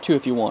having a part 2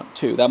 if you want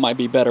to. That might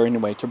be better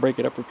anyway to break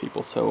it up for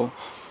people. So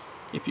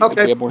if we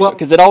have more,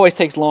 because it always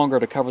takes longer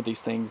to cover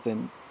these things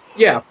than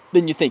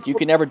you think. You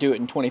can never do it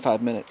in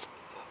 25 minutes.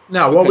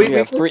 No, well, we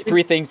have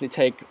three things that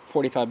take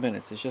 45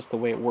 minutes. It's just the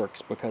way it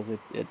works because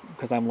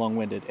because I'm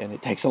long-winded and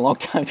it takes a long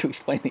time to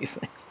explain these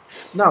things.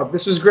 No,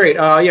 this was great.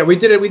 Yeah, we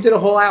did it. We did a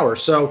whole hour.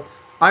 So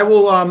I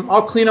will.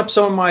 I'll clean up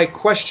some of my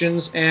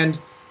questions, and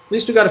at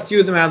least we got a few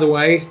of them out of the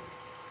way.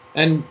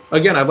 And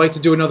again, I'd like to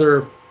do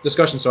another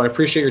discussion. So I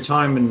appreciate your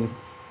time and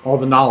all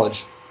the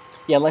knowledge.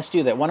 Yeah, let's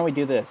do that. Why don't we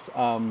do this?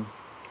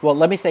 Well,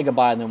 let me say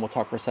goodbye, and then we'll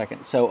talk for a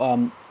second.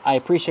 So I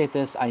appreciate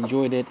this. I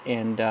enjoyed it,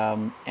 and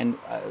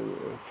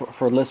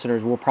for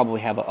listeners, we'll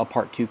probably have a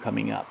part 2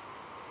 coming up.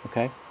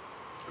 Okay?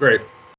 Great.